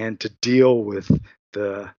and to deal with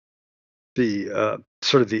the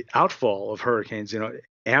sort of the outfall of hurricanes.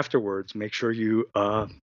 Afterwards, make sure you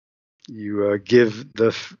give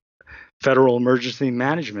the Federal Emergency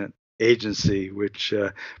Management Agency, which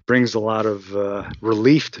brings a lot of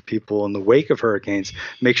relief to people in the wake of hurricanes.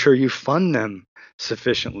 Make sure you fund them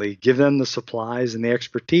sufficiently, give them the supplies and the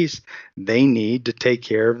expertise they need to take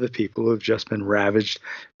care of the people who have just been ravaged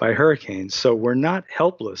by hurricanes. So we're not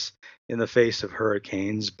helpless in the face of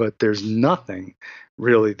hurricanes, but there's nothing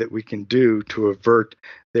really that we can do to avert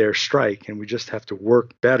their strike, and we just have to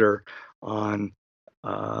work better on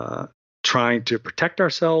trying to protect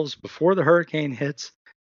ourselves before the hurricane hits,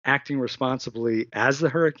 acting responsibly as the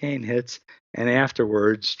hurricane hits, and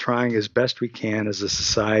afterwards trying as best we can as a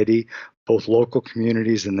society, both local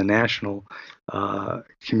communities and the national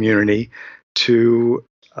community, to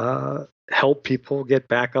help people get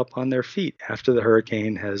back up on their feet after the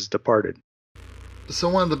hurricane has departed. So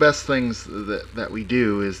one of the best things that we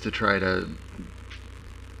do is to try to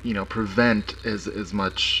prevent as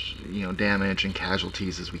much damage and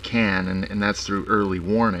casualties as we can, and that's through early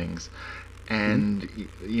warnings. And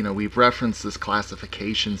we've referenced this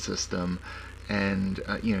classification system, and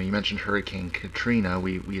you mentioned Hurricane Katrina.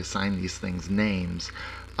 We assign these things names.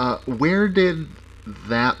 Where did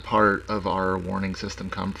that part of our warning system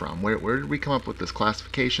come from? Where did we come up with this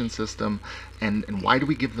classification system, and why do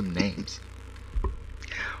we give them names?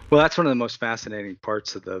 Well, that's one of the most fascinating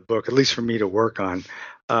parts of the book, at least for me to work on.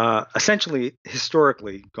 essentially,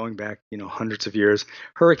 historically, going back, hundreds of years,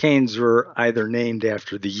 hurricanes were either named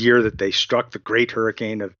after the year that they struck, the Great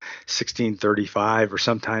Hurricane of 1635, or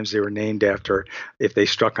sometimes they were named after, if they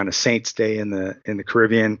struck on a saint's day in the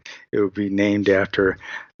Caribbean, it would be named after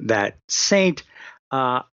that saint.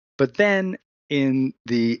 But then in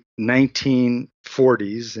the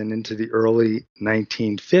 1940s and into the early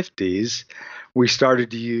 1950s, we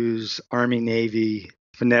started to use Army, Navy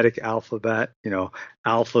phonetic alphabet,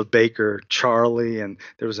 Alpha, Baker, Charlie, and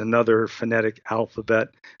there was another phonetic alphabet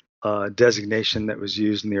designation that was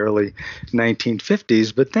used in the early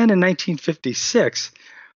 1950s. But then in 1956,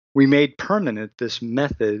 we made permanent this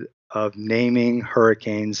method of naming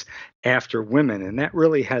hurricanes after women. And that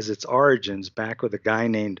really has its origins back with a guy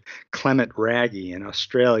named Clement Raggy in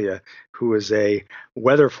Australia, who was a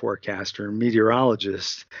weather forecaster and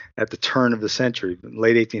meteorologist at the turn of the century,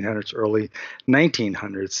 late 1800s, early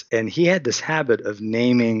 1900s. And he had this habit of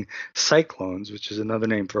naming cyclones, which is another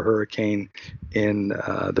name for hurricane in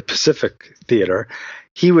the Pacific theater.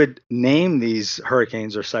 He would name these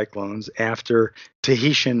hurricanes or cyclones after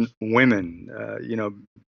Tahitian women,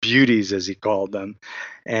 beauties, as he called them,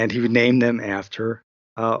 and he would name them after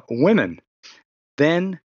women.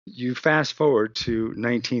 Then you fast forward to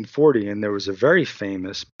 1940, and there was a very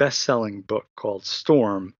famous best-selling book called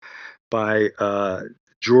Storm by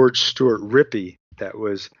George Stuart Rippey that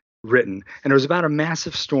was written, and it was about a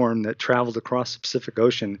massive storm that traveled across the Pacific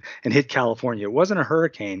Ocean and hit California. It wasn't a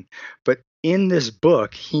hurricane, but in this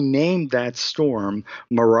book, he named that storm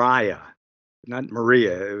Mariah, not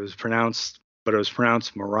Maria. It was pronounced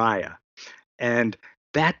Mariah. And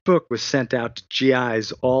that book was sent out to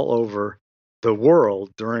GIs all over the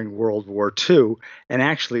world during World War II, and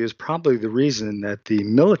actually is probably the reason that the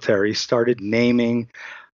military started naming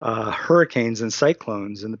hurricanes and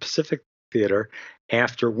cyclones in the Pacific theater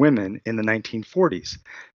after women in the 1940s.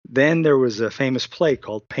 Then there was a famous play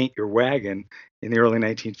called Paint Your Wagon in the early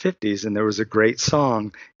 1950s, and there was a great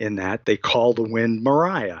song in that. They called the wind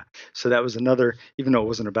Mariah. So that was another, even though it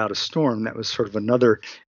wasn't about a storm, that was sort of another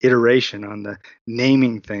iteration on the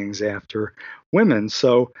naming things after women.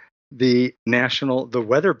 So the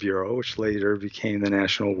Weather Bureau, which later became the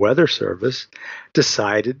National Weather Service,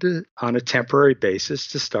 decided to, on a temporary basis,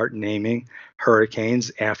 to start naming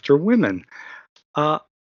hurricanes after women.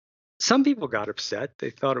 Some people got upset. They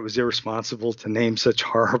thought it was irresponsible to name such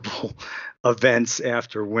horrible events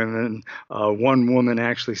after women. One woman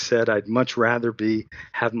actually said, "I'd much rather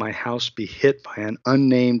have my house be hit by an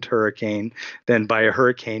unnamed hurricane than by a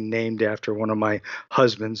hurricane named after one of my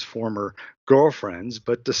husband's former girlfriends."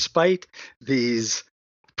 But despite these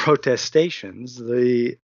protestations,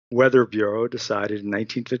 the Weather Bureau decided in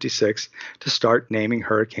 1956 to start naming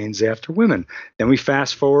hurricanes after women. Then we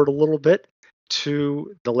fast forward a little bit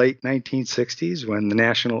to the late 1960s, when the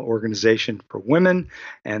National Organization for Women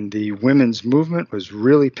and the women's movement was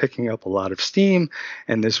really picking up a lot of steam.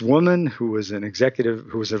 And this woman who was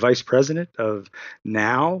a vice president of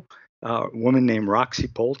NOW, a woman named Roxy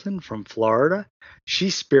Bolton from Florida, she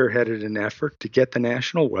spearheaded an effort to get the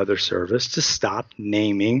National Weather Service to stop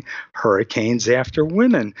naming hurricanes after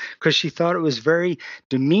women, because she thought it was very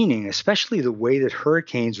demeaning, especially the way that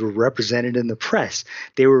hurricanes were represented in the press.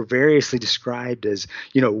 They were variously described as,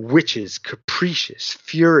 witches, capricious,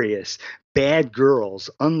 furious, bad girls,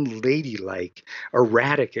 unladylike,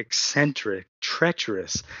 erratic, eccentric,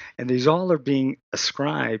 treacherous. And these all are being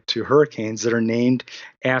ascribed to hurricanes that are named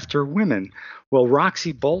after women. Well,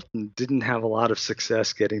 Roxy Bolton didn't have a lot of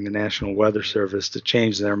success getting the National Weather Service to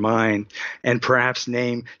change their mind and perhaps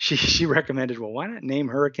she recommended, well, why not name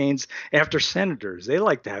hurricanes after senators? They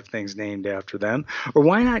like to have things named after them. Or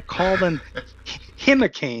why not call them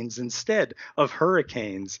himicanes instead of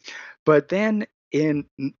hurricanes? But then in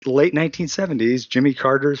the late 1970s, Jimmy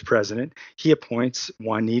Carter is president. He appoints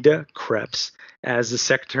Juanita Krebs as the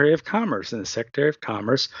Secretary of Commerce, and the Secretary of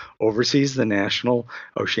Commerce oversees the National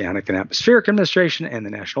Oceanic and Atmospheric Administration and the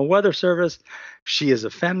National Weather Service. She is a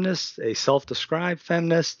feminist, a self-described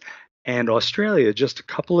feminist, and Australia, just a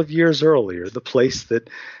couple of years earlier, the place that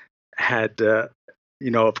had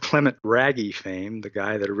of Clement Raggy fame, the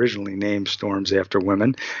guy that originally named storms after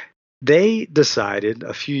women, they decided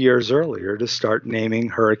a few years earlier to start naming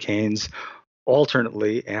hurricanes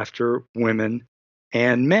alternately after women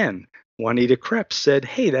and men. Juanita Krebs said,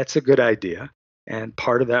 hey, that's a good idea. And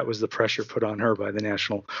part of that was the pressure put on her by the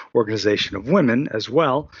National Organization of Women as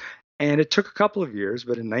well. And it took a couple of years,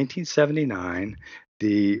 but in 1979,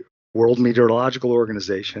 the World Meteorological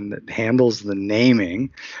Organization that handles the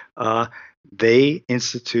naming, they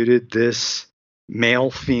instituted this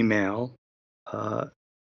male-female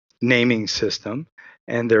naming system,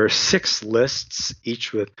 And there are 6 lists,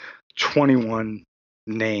 each with 21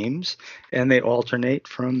 names, and they alternate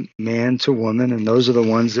from man to woman, and those are the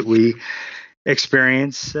ones that we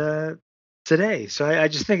experience today. So I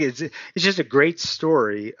just think it's just a great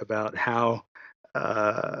story about how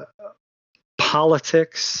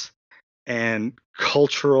politics and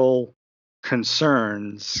cultural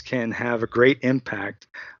concerns can have a great impact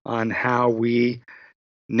on how we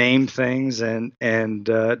name things and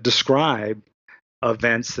describe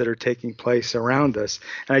events that are taking place around us.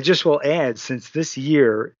 And I just will add, since this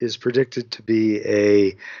year is predicted to be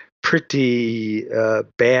a pretty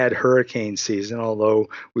bad hurricane season, although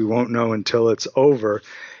we won't know until it's over,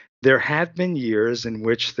 there have been years in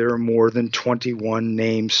which there are more than 21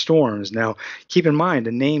 named storms. Now, keep in mind,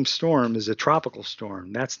 a named storm is a tropical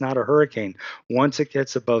storm. That's not a hurricane. Once it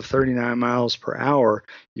gets above 39 miles per hour,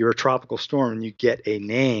 you're a tropical storm and you get a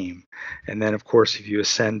name. And then, of course, if you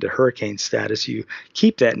ascend to hurricane status, you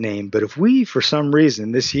keep that name. But if we, for some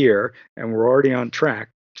reason this year, and we're already on track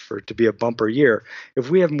for it to be a bumper year,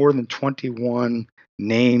 if we have more than 21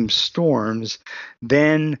 named storms,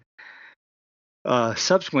 then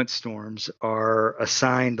subsequent storms are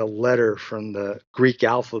assigned a letter from the Greek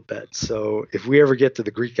alphabet. So if we ever get to the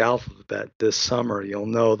Greek alphabet this summer, you'll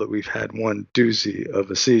know that we've had one doozy of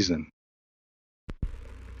a season.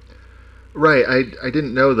 Right. I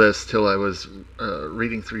didn't know this till I was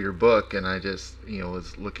reading through your book, and I just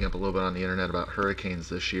was looking up a little bit on the internet about hurricanes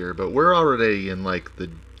this year. But we're already in like the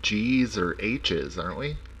G's or H's, aren't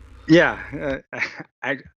we? Yeah,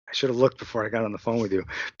 I should have looked before I got on the phone with you,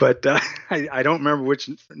 but I don't remember which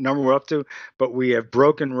number we're up to. But we have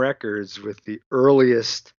broken records with the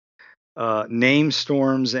earliest named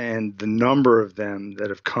storms and the number of them that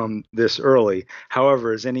have come this early.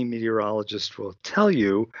 However, as any meteorologist will tell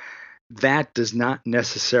you, that does not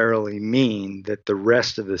necessarily mean that the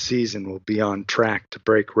rest of the season will be on track to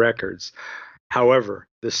break records. However,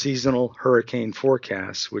 the seasonal hurricane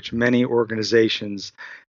forecasts, which many organizations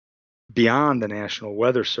beyond the National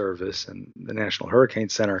Weather Service and the National Hurricane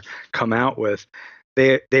Center come out with,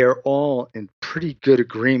 they are all in pretty good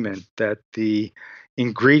agreement that the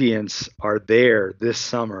ingredients are there this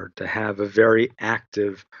summer to have a very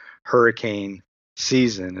active hurricane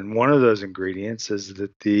season. And one of those ingredients is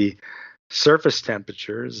that the surface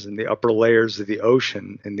temperatures in the upper layers of the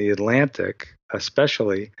ocean in the Atlantic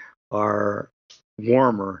especially are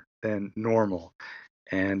warmer than normal.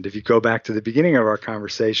 And if you go back to the beginning of our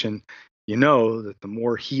conversation, you know that the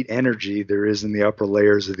more heat energy there is in the upper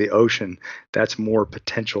layers of the ocean, that's more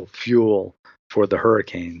potential fuel for the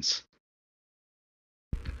hurricanes.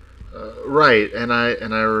 Right, and I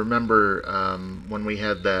remember when we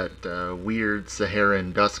had that weird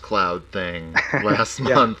Saharan dust cloud thing last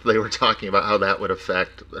Yeah. month. They were talking about how that would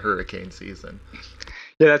affect the hurricane season.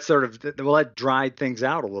 Yeah, that's sort of, well, that dried things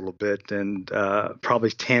out a little bit and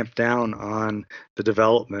probably tamped down on the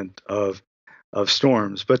development of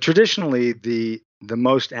storms. But traditionally, the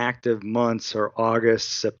most active months are August,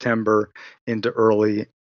 September, into early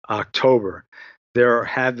October. There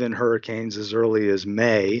have been hurricanes as early as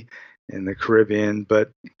May in the Caribbean,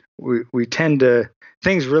 but we tend to,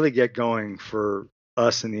 things really get going for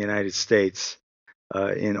us in the United States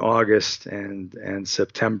in August and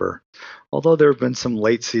September. Although there have been some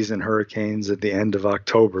late season hurricanes at the end of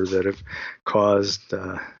October that have caused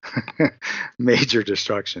major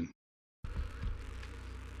destruction.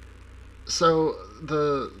 So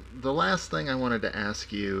the last thing I wanted to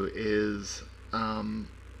ask you is,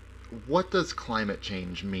 what does climate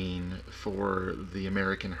change mean for the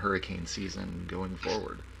American hurricane season going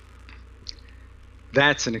forward?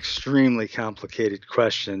 That's an extremely complicated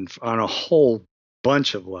question on a whole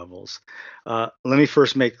bunch of levels. Let me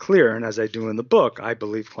first make clear, and as I do in the book, I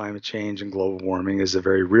believe climate change and global warming is a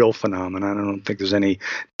very real phenomenon. I don't think there's any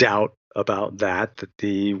doubt about that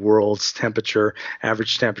the world's temperature,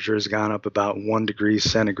 average temperature, has gone up about 1 degree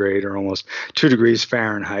centigrade or almost 2 degrees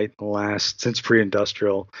Fahrenheit since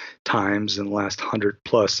pre-industrial times. In the last 100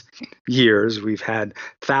 plus years, we've had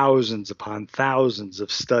thousands upon thousands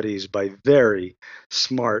of studies by very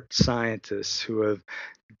smart scientists who have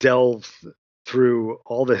delved through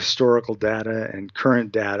all the historical data and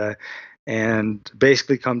current data and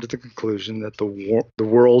basically come to the conclusion that the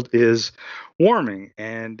world is warming.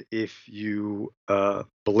 And if you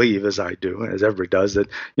believe, as I do, as everybody does, that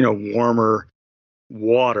warmer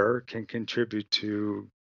water can contribute to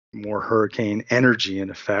more hurricane energy,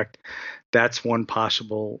 in effect, that's one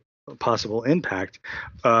possible impact.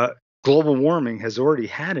 Global warming has already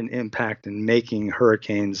had an impact in making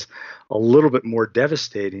hurricanes a little bit more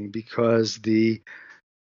devastating because the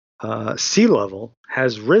sea level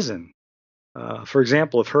has risen For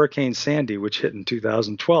example, if Hurricane Sandy, which hit in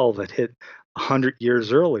 2012, had hit 100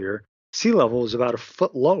 years earlier, sea level was about a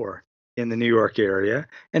foot lower in the New York area,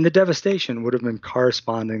 and the devastation would have been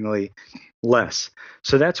correspondingly less.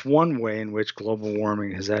 So that's one way in which global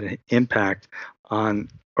warming has had an impact on,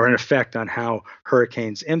 or an effect on, how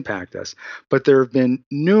hurricanes impact us. But there have been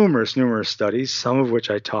numerous studies, some of which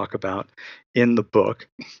I talk about in the book,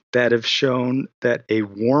 that have shown that a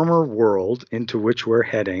warmer world into which we're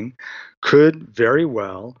heading could very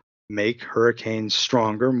well make hurricanes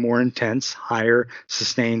stronger, more intense, higher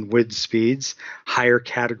sustained wind speeds, higher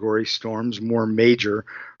category storms, more major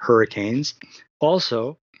hurricanes.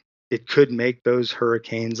 Also, it could make those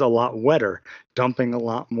hurricanes a lot wetter, dumping a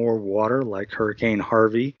lot more water, like Hurricane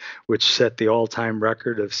Harvey, which set the all-time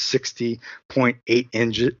record of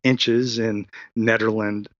 60.8 inches in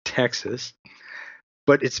Nederland, Texas.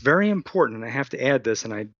 But it's very important, and I have to add this,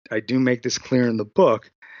 and I do make this clear in the book,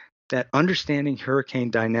 that understanding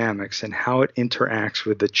hurricane dynamics and how it interacts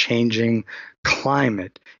with the changing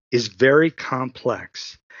climate is very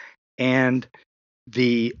complex. And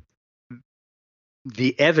the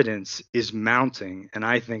evidence is mounting, and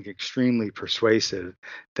I think extremely persuasive,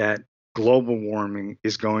 that global warming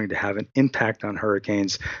is going to have an impact on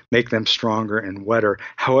hurricanes, make them stronger and wetter.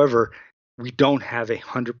 However, we don't have a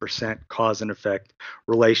 100% cause and effect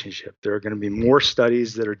relationship. There are going to be more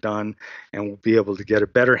studies that are done, and we'll be able to get a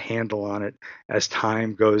better handle on it as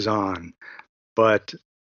time goes on. But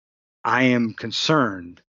I am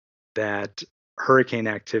concerned that hurricane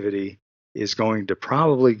activity is going to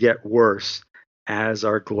probably get worse as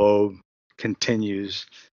our globe continues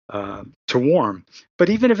to warm. But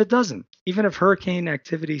even if it doesn't, even if hurricane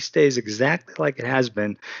activity stays exactly like it has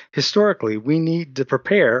been historically, we need to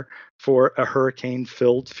prepare for a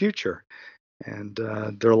hurricane-filled future. And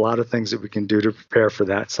there are a lot of things that we can do to prepare for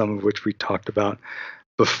that, some of which we talked about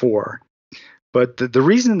before. But the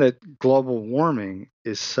reason that global warming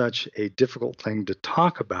is such a difficult thing to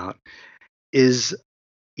talk about is,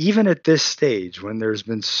 even at this stage, when there's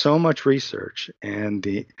been so much research and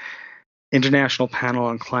the International Panel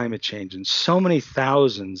on Climate Change and so many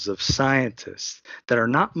thousands of scientists that are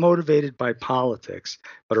not motivated by politics,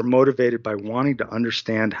 but are motivated by wanting to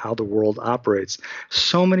understand how the world operates,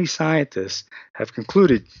 so many scientists have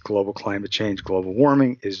concluded global climate change, global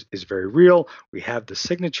warming is very real. We have the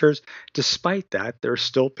signatures. Despite that, there are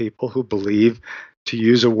still people who believe, to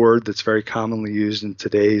use a word that's very commonly used in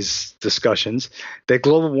today's discussions, that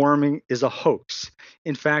global warming is a hoax.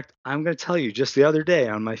 In fact, I'm going to tell you, just the other day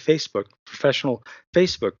on my professional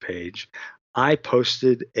Facebook page, I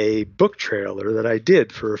posted a book trailer that I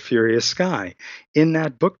did for A Furious Sky. In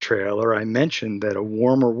that book trailer, I mentioned that a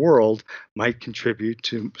warmer world might contribute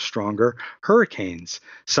to stronger hurricanes.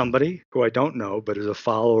 Somebody who I don't know, but is a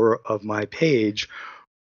follower of my page,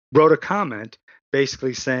 wrote a comment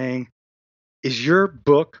basically saying, "Is your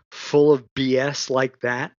book full of BS like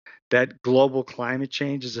that global climate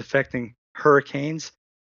change is affecting hurricanes?"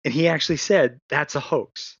 And he actually said, "That's a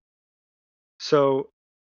hoax." So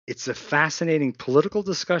it's a fascinating political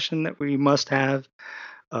discussion that we must have.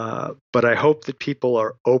 But I hope that people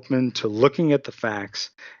are open to looking at the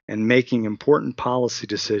facts and making important policy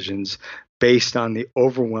decisions based on the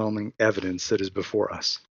overwhelming evidence that is before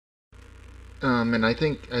us. And I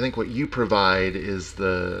think what you provide is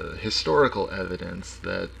the historical evidence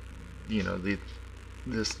that,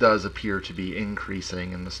 this does appear to be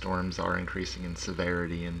increasing, and the storms are increasing in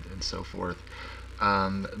severity and so forth.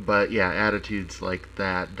 But yeah, attitudes like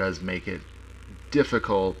that does make it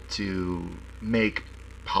difficult to make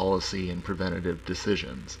policy and preventative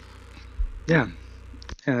decisions. Yeah.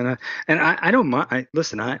 And I don't mind.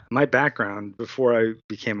 Listen, my background, before I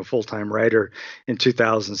became a full-time writer in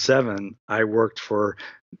 2007, I worked for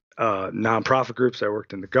nonprofit groups. I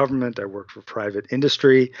worked in the government. I worked for private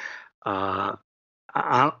industry. I'm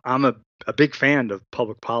a big fan of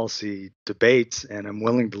public policy debates, and I'm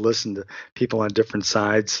willing to listen to people on different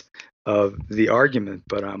sides of the argument.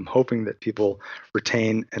 But I'm hoping that people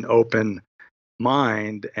retain an open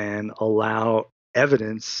mind and allow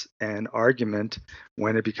evidence and argument,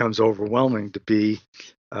 when it becomes overwhelming, to be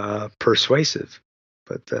persuasive.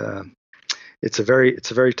 But it's a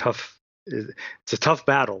very tough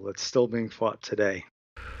battle that's still being fought today.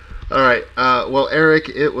 All right. Well, Eric,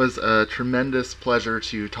 it was a tremendous pleasure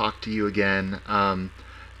to talk to you again.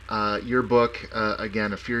 Your book,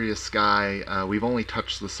 again, A Furious Sky, we've only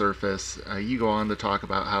touched the surface. You go on to talk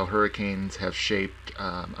about how hurricanes have shaped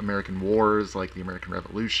American wars, like the American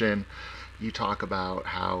Revolution. You talk about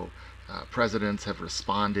how presidents have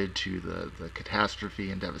responded to the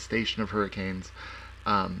catastrophe and devastation of hurricanes.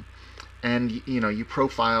 And, you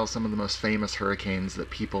profile some of the most famous hurricanes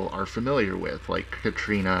that people are familiar with, like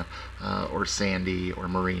Katrina or Sandy or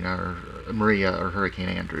Maria or Hurricane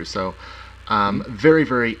Andrew. So very,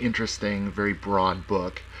 very interesting, very broad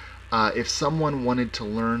book. If someone wanted to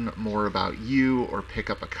learn more about you or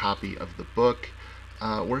pick up a copy of the book,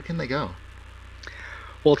 where can they go?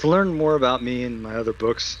 Well, to learn more about me and my other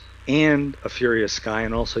books and A Furious Sky,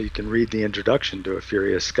 and also you can read the introduction to A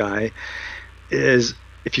Furious Sky, is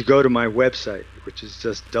if you go to my website, which is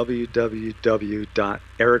just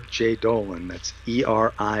www.ericjdolan, that's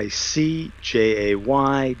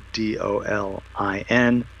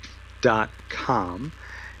EricJaydolin.com.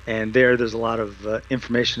 And there's a lot of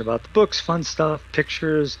information about the books, fun stuff,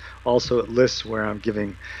 pictures. Also, it lists where I'm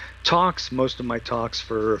giving talks. Most of my talks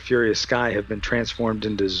for Furious Sky have been transformed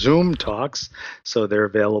into Zoom talks, so they're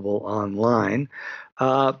available online.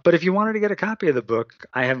 But if you wanted to get a copy of the book,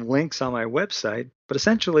 I have links on my website. But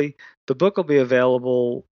essentially, the book will be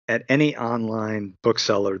available at any online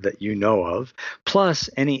bookseller that you know of, plus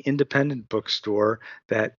any independent bookstore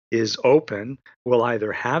that is open will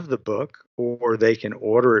either have the book or they can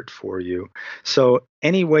order it for you. So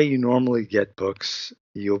any way you normally get books,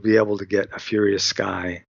 you'll be able to get A Furious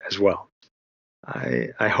Sky as well.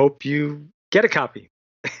 I hope you get a copy.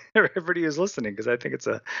 Everybody who's listening, because I think it's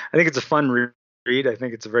a fun read. I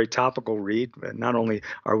think it's a very topical read. Not only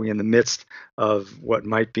are we in the midst of what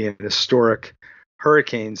might be an historic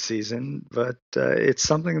hurricane season, but it's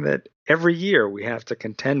something that every year we have to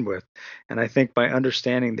contend with. And I think by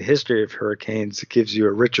understanding the history of hurricanes, it gives you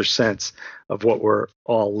a richer sense of what we're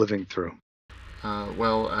all living through.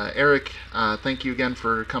 Eric, thank you again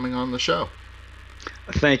for coming on the show.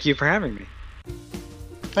 Thank you for having me.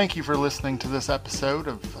 Thank you for listening to this episode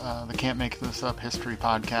of the Can't Make This Up History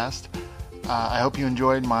Podcast. I hope you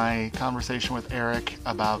enjoyed my conversation with Eric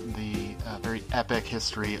about the very epic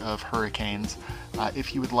history of hurricanes.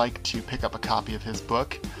 If you would like to pick up a copy of his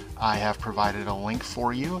book, I have provided a link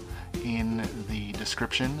for you in the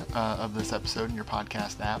description of this episode in your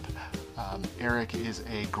podcast app. Eric is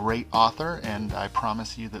a great author, and I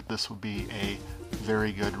promise you that this will be a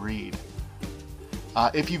very good read.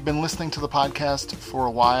 If you've been listening to the podcast for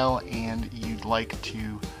a while and you'd like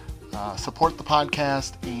to support the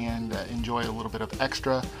podcast and enjoy a little bit of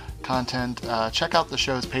extra content, check out the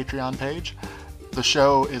show's Patreon page. The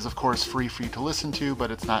show is, of course, free for you to listen to,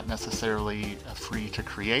 but it's not necessarily free to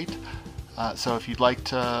create. So if you'd like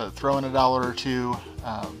to throw in $1 or $2,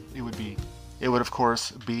 it would, of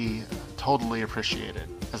course, be totally appreciated.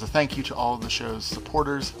 As a thank you to all of the show's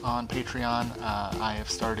supporters on Patreon, I have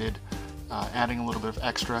started adding a little bit of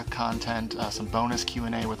extra content, some bonus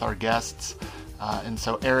Q&A with our guests. And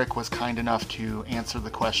so Eric was kind enough to answer the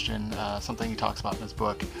question, something he talks about in his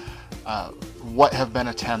book, what have been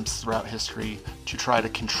attempts throughout history to try to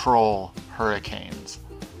control hurricanes?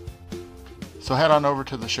 So head on over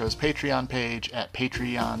to the show's Patreon page at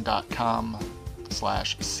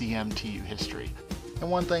patreon.com/CMTUhistory. And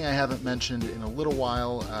one thing I haven't mentioned in a little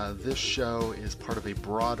while, this show is part of a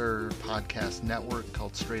broader podcast network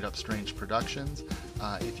called Straight Up Strange Productions.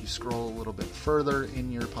 If you scroll a little bit further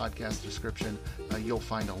in your podcast description, you'll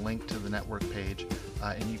find a link to the network page,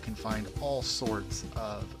 and you can find all sorts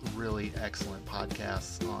of really excellent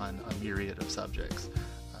podcasts on a myriad of subjects.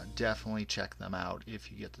 Definitely check them out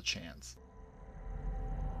if you get the chance.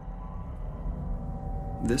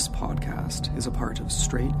 This podcast is a part of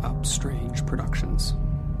Straight Up Strange Productions.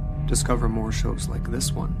 Discover more shows like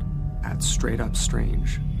this one at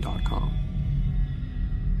straightupstrange.com.